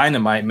 He's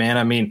dynamite, man.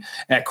 I mean,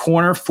 at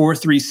corner,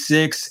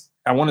 4.36.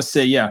 I want to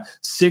say,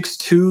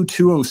 6'2",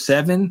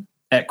 207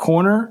 at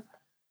corner.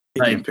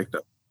 Like, picked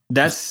up.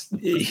 That's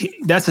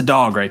a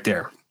dog right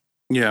there.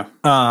 Yeah.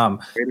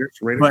 Raiders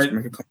but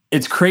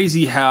it's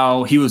crazy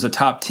how he was a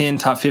top 10,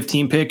 top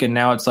 15 pick, and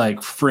now it's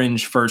like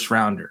fringe first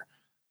rounder.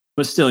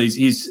 But still,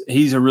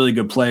 he's a really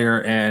good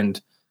player,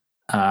 and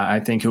I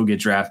think he'll get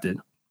drafted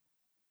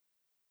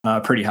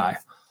pretty high.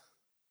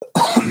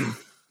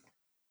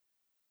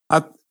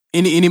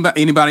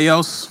 Anybody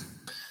else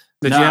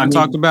that you haven't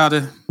talked about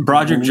it?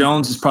 Broderick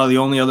Jones is probably the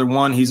only other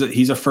one.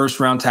 He's a first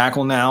round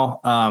tackle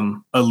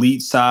now,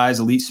 elite size,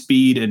 elite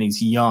speed, and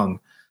he's young.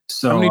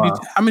 So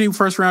how many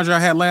first rounds y'all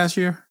had last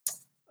year?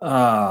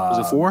 Was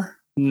it 4?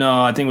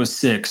 No, I think it was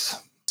 6.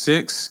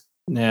 6?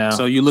 Yeah.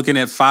 So you're looking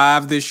at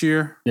 5 this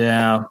year?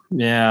 Yeah.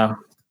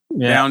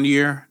 Down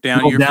year for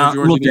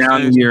Georgia.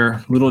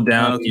 Little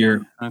down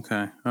year.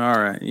 Okay. All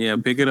right. Yeah.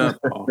 Pick it up,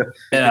 Paul.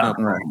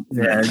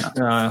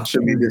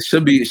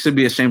 Should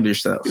be ashamed of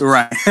yourself.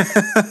 Right.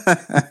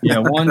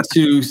 1,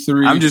 2,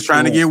 3. I'm just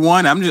trying to get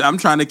one. I'm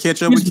trying to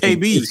catch up with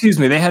KB. Excuse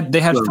me. They had 5.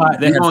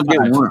 They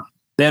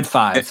had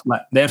 5.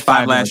 They had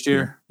 5 last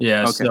year.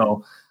 Yeah. Okay.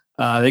 So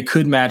they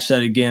could match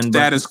that again.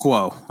 Status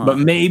quo. But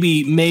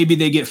maybe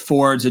they get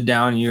 4. It's a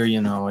down year.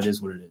 It is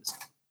what it is.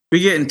 We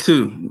getting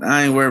 2.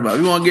 I ain't worried about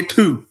it. We want to get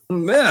 2.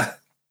 Yeah.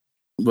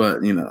 But,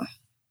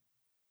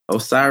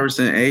 Osiris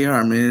and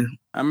AR, man.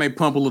 I may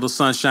pump a little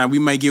sunshine. We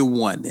may get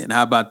 1 then.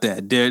 How about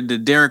that?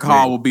 Derek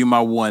Hall will be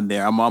my 1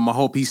 there. I'm going to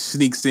hope he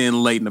sneaks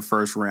in late in the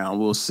first round.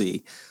 We'll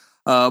see.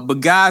 But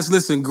guys,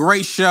 listen,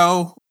 great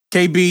show.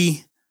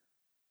 KB,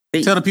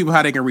 tell the people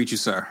how they can reach you,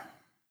 sir.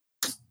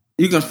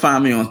 You can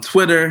find me on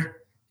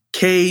Twitter,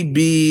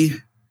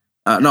 KB.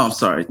 No, I'm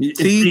sorry.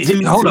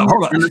 Hold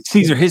on.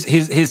 Caesar,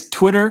 his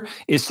Twitter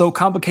is so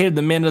complicated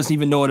the man doesn't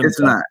even know what it's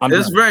not.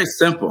 It's very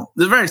simple.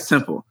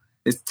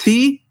 It's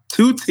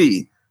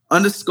T2T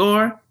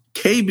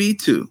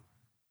 _KB2.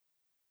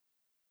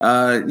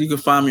 You can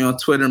find me on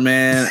Twitter,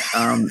 man.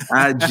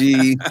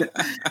 IG.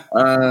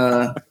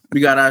 We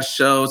got our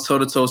show, Toe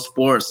to Toe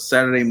Sports,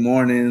 Saturday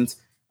mornings.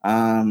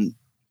 Toe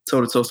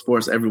to Toe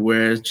Sports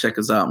everywhere. Check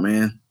us out,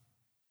 man.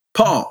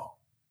 Paul,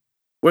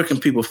 where can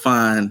people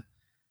find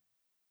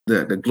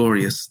the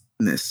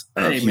gloriousness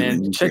of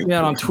man, check me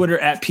out on Twitter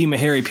at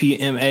PMahary,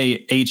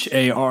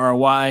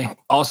 PMAHARRY.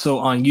 Also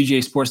on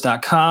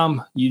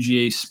UGAsports.com,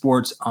 UGA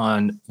Sports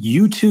on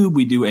YouTube.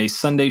 We do a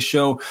Sunday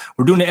show.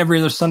 We're doing it every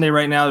other Sunday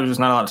right now. There's just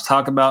not a lot to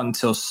talk about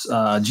until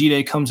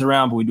G-Day comes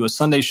around, but we do a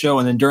Sunday show.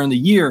 And then during the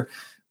year,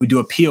 we do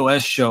a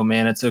POS show,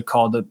 man. It's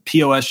called the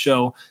POS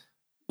show.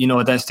 You know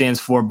what that stands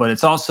for, but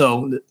it's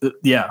also,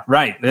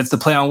 right. That's the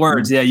play on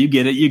words. Yeah, you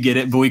get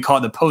it. But we call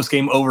it the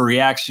post-game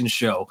overreaction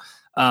show.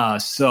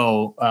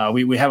 So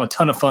we have a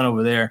ton of fun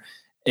over there,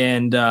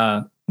 and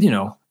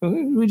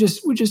we're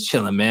just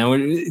chilling,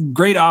 man.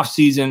 Great off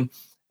season,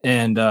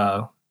 and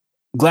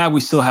glad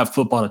we still have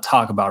football to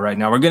talk about right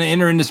now. We're going to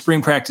enter into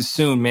spring practice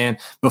soon, man.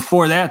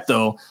 Before that,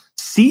 though,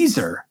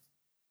 Caesar,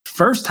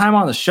 first time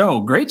on the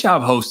show. Great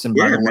job hosting,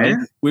 by the way.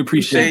 Man. We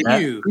appreciate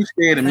that.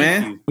 Appreciate it,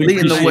 man.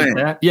 Leading the way.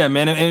 That. Yeah,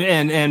 man.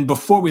 And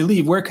before we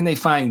leave, where can they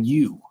find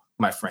you,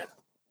 my friend?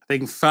 They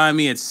can find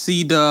me at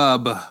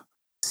C-Dub,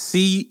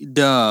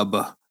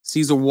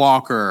 Caesar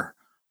Walker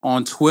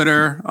on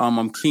Twitter.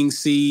 I'm King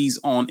C's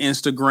on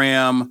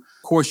Instagram. Of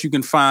course, you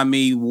can find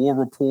me, War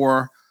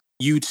Report,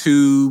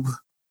 YouTube,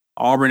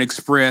 Auburn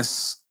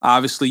Express.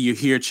 Obviously, you're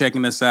here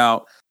checking us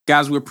out.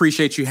 Guys, we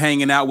appreciate you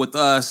hanging out with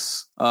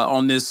us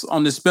on this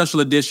special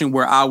edition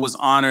where I was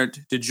honored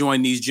to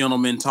join these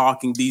gentlemen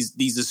talking,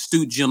 these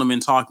astute gentlemen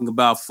talking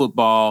about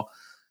football.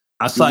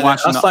 I'll slide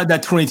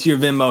that 20-year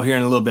Venmo here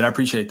in a little bit. I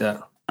appreciate that.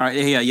 All right,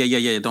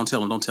 yeah. Don't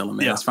tell him,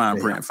 man. That's fine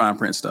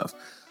print stuff.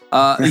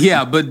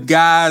 But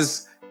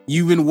guys,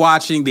 you've been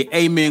watching the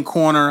Amen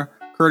Corner,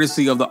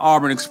 courtesy of the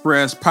Auburn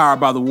Express, powered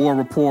by the War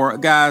Report.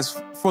 Guys,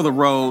 for the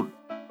road,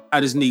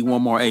 I just need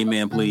one more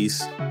amen,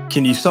 please.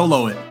 Can you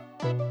solo it?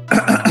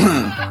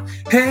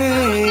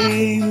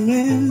 Amen.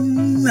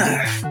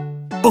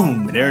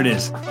 Boom, there it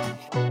is.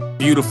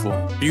 Beautiful,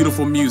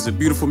 beautiful music,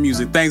 beautiful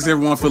music. Thanks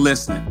everyone for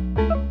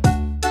listening.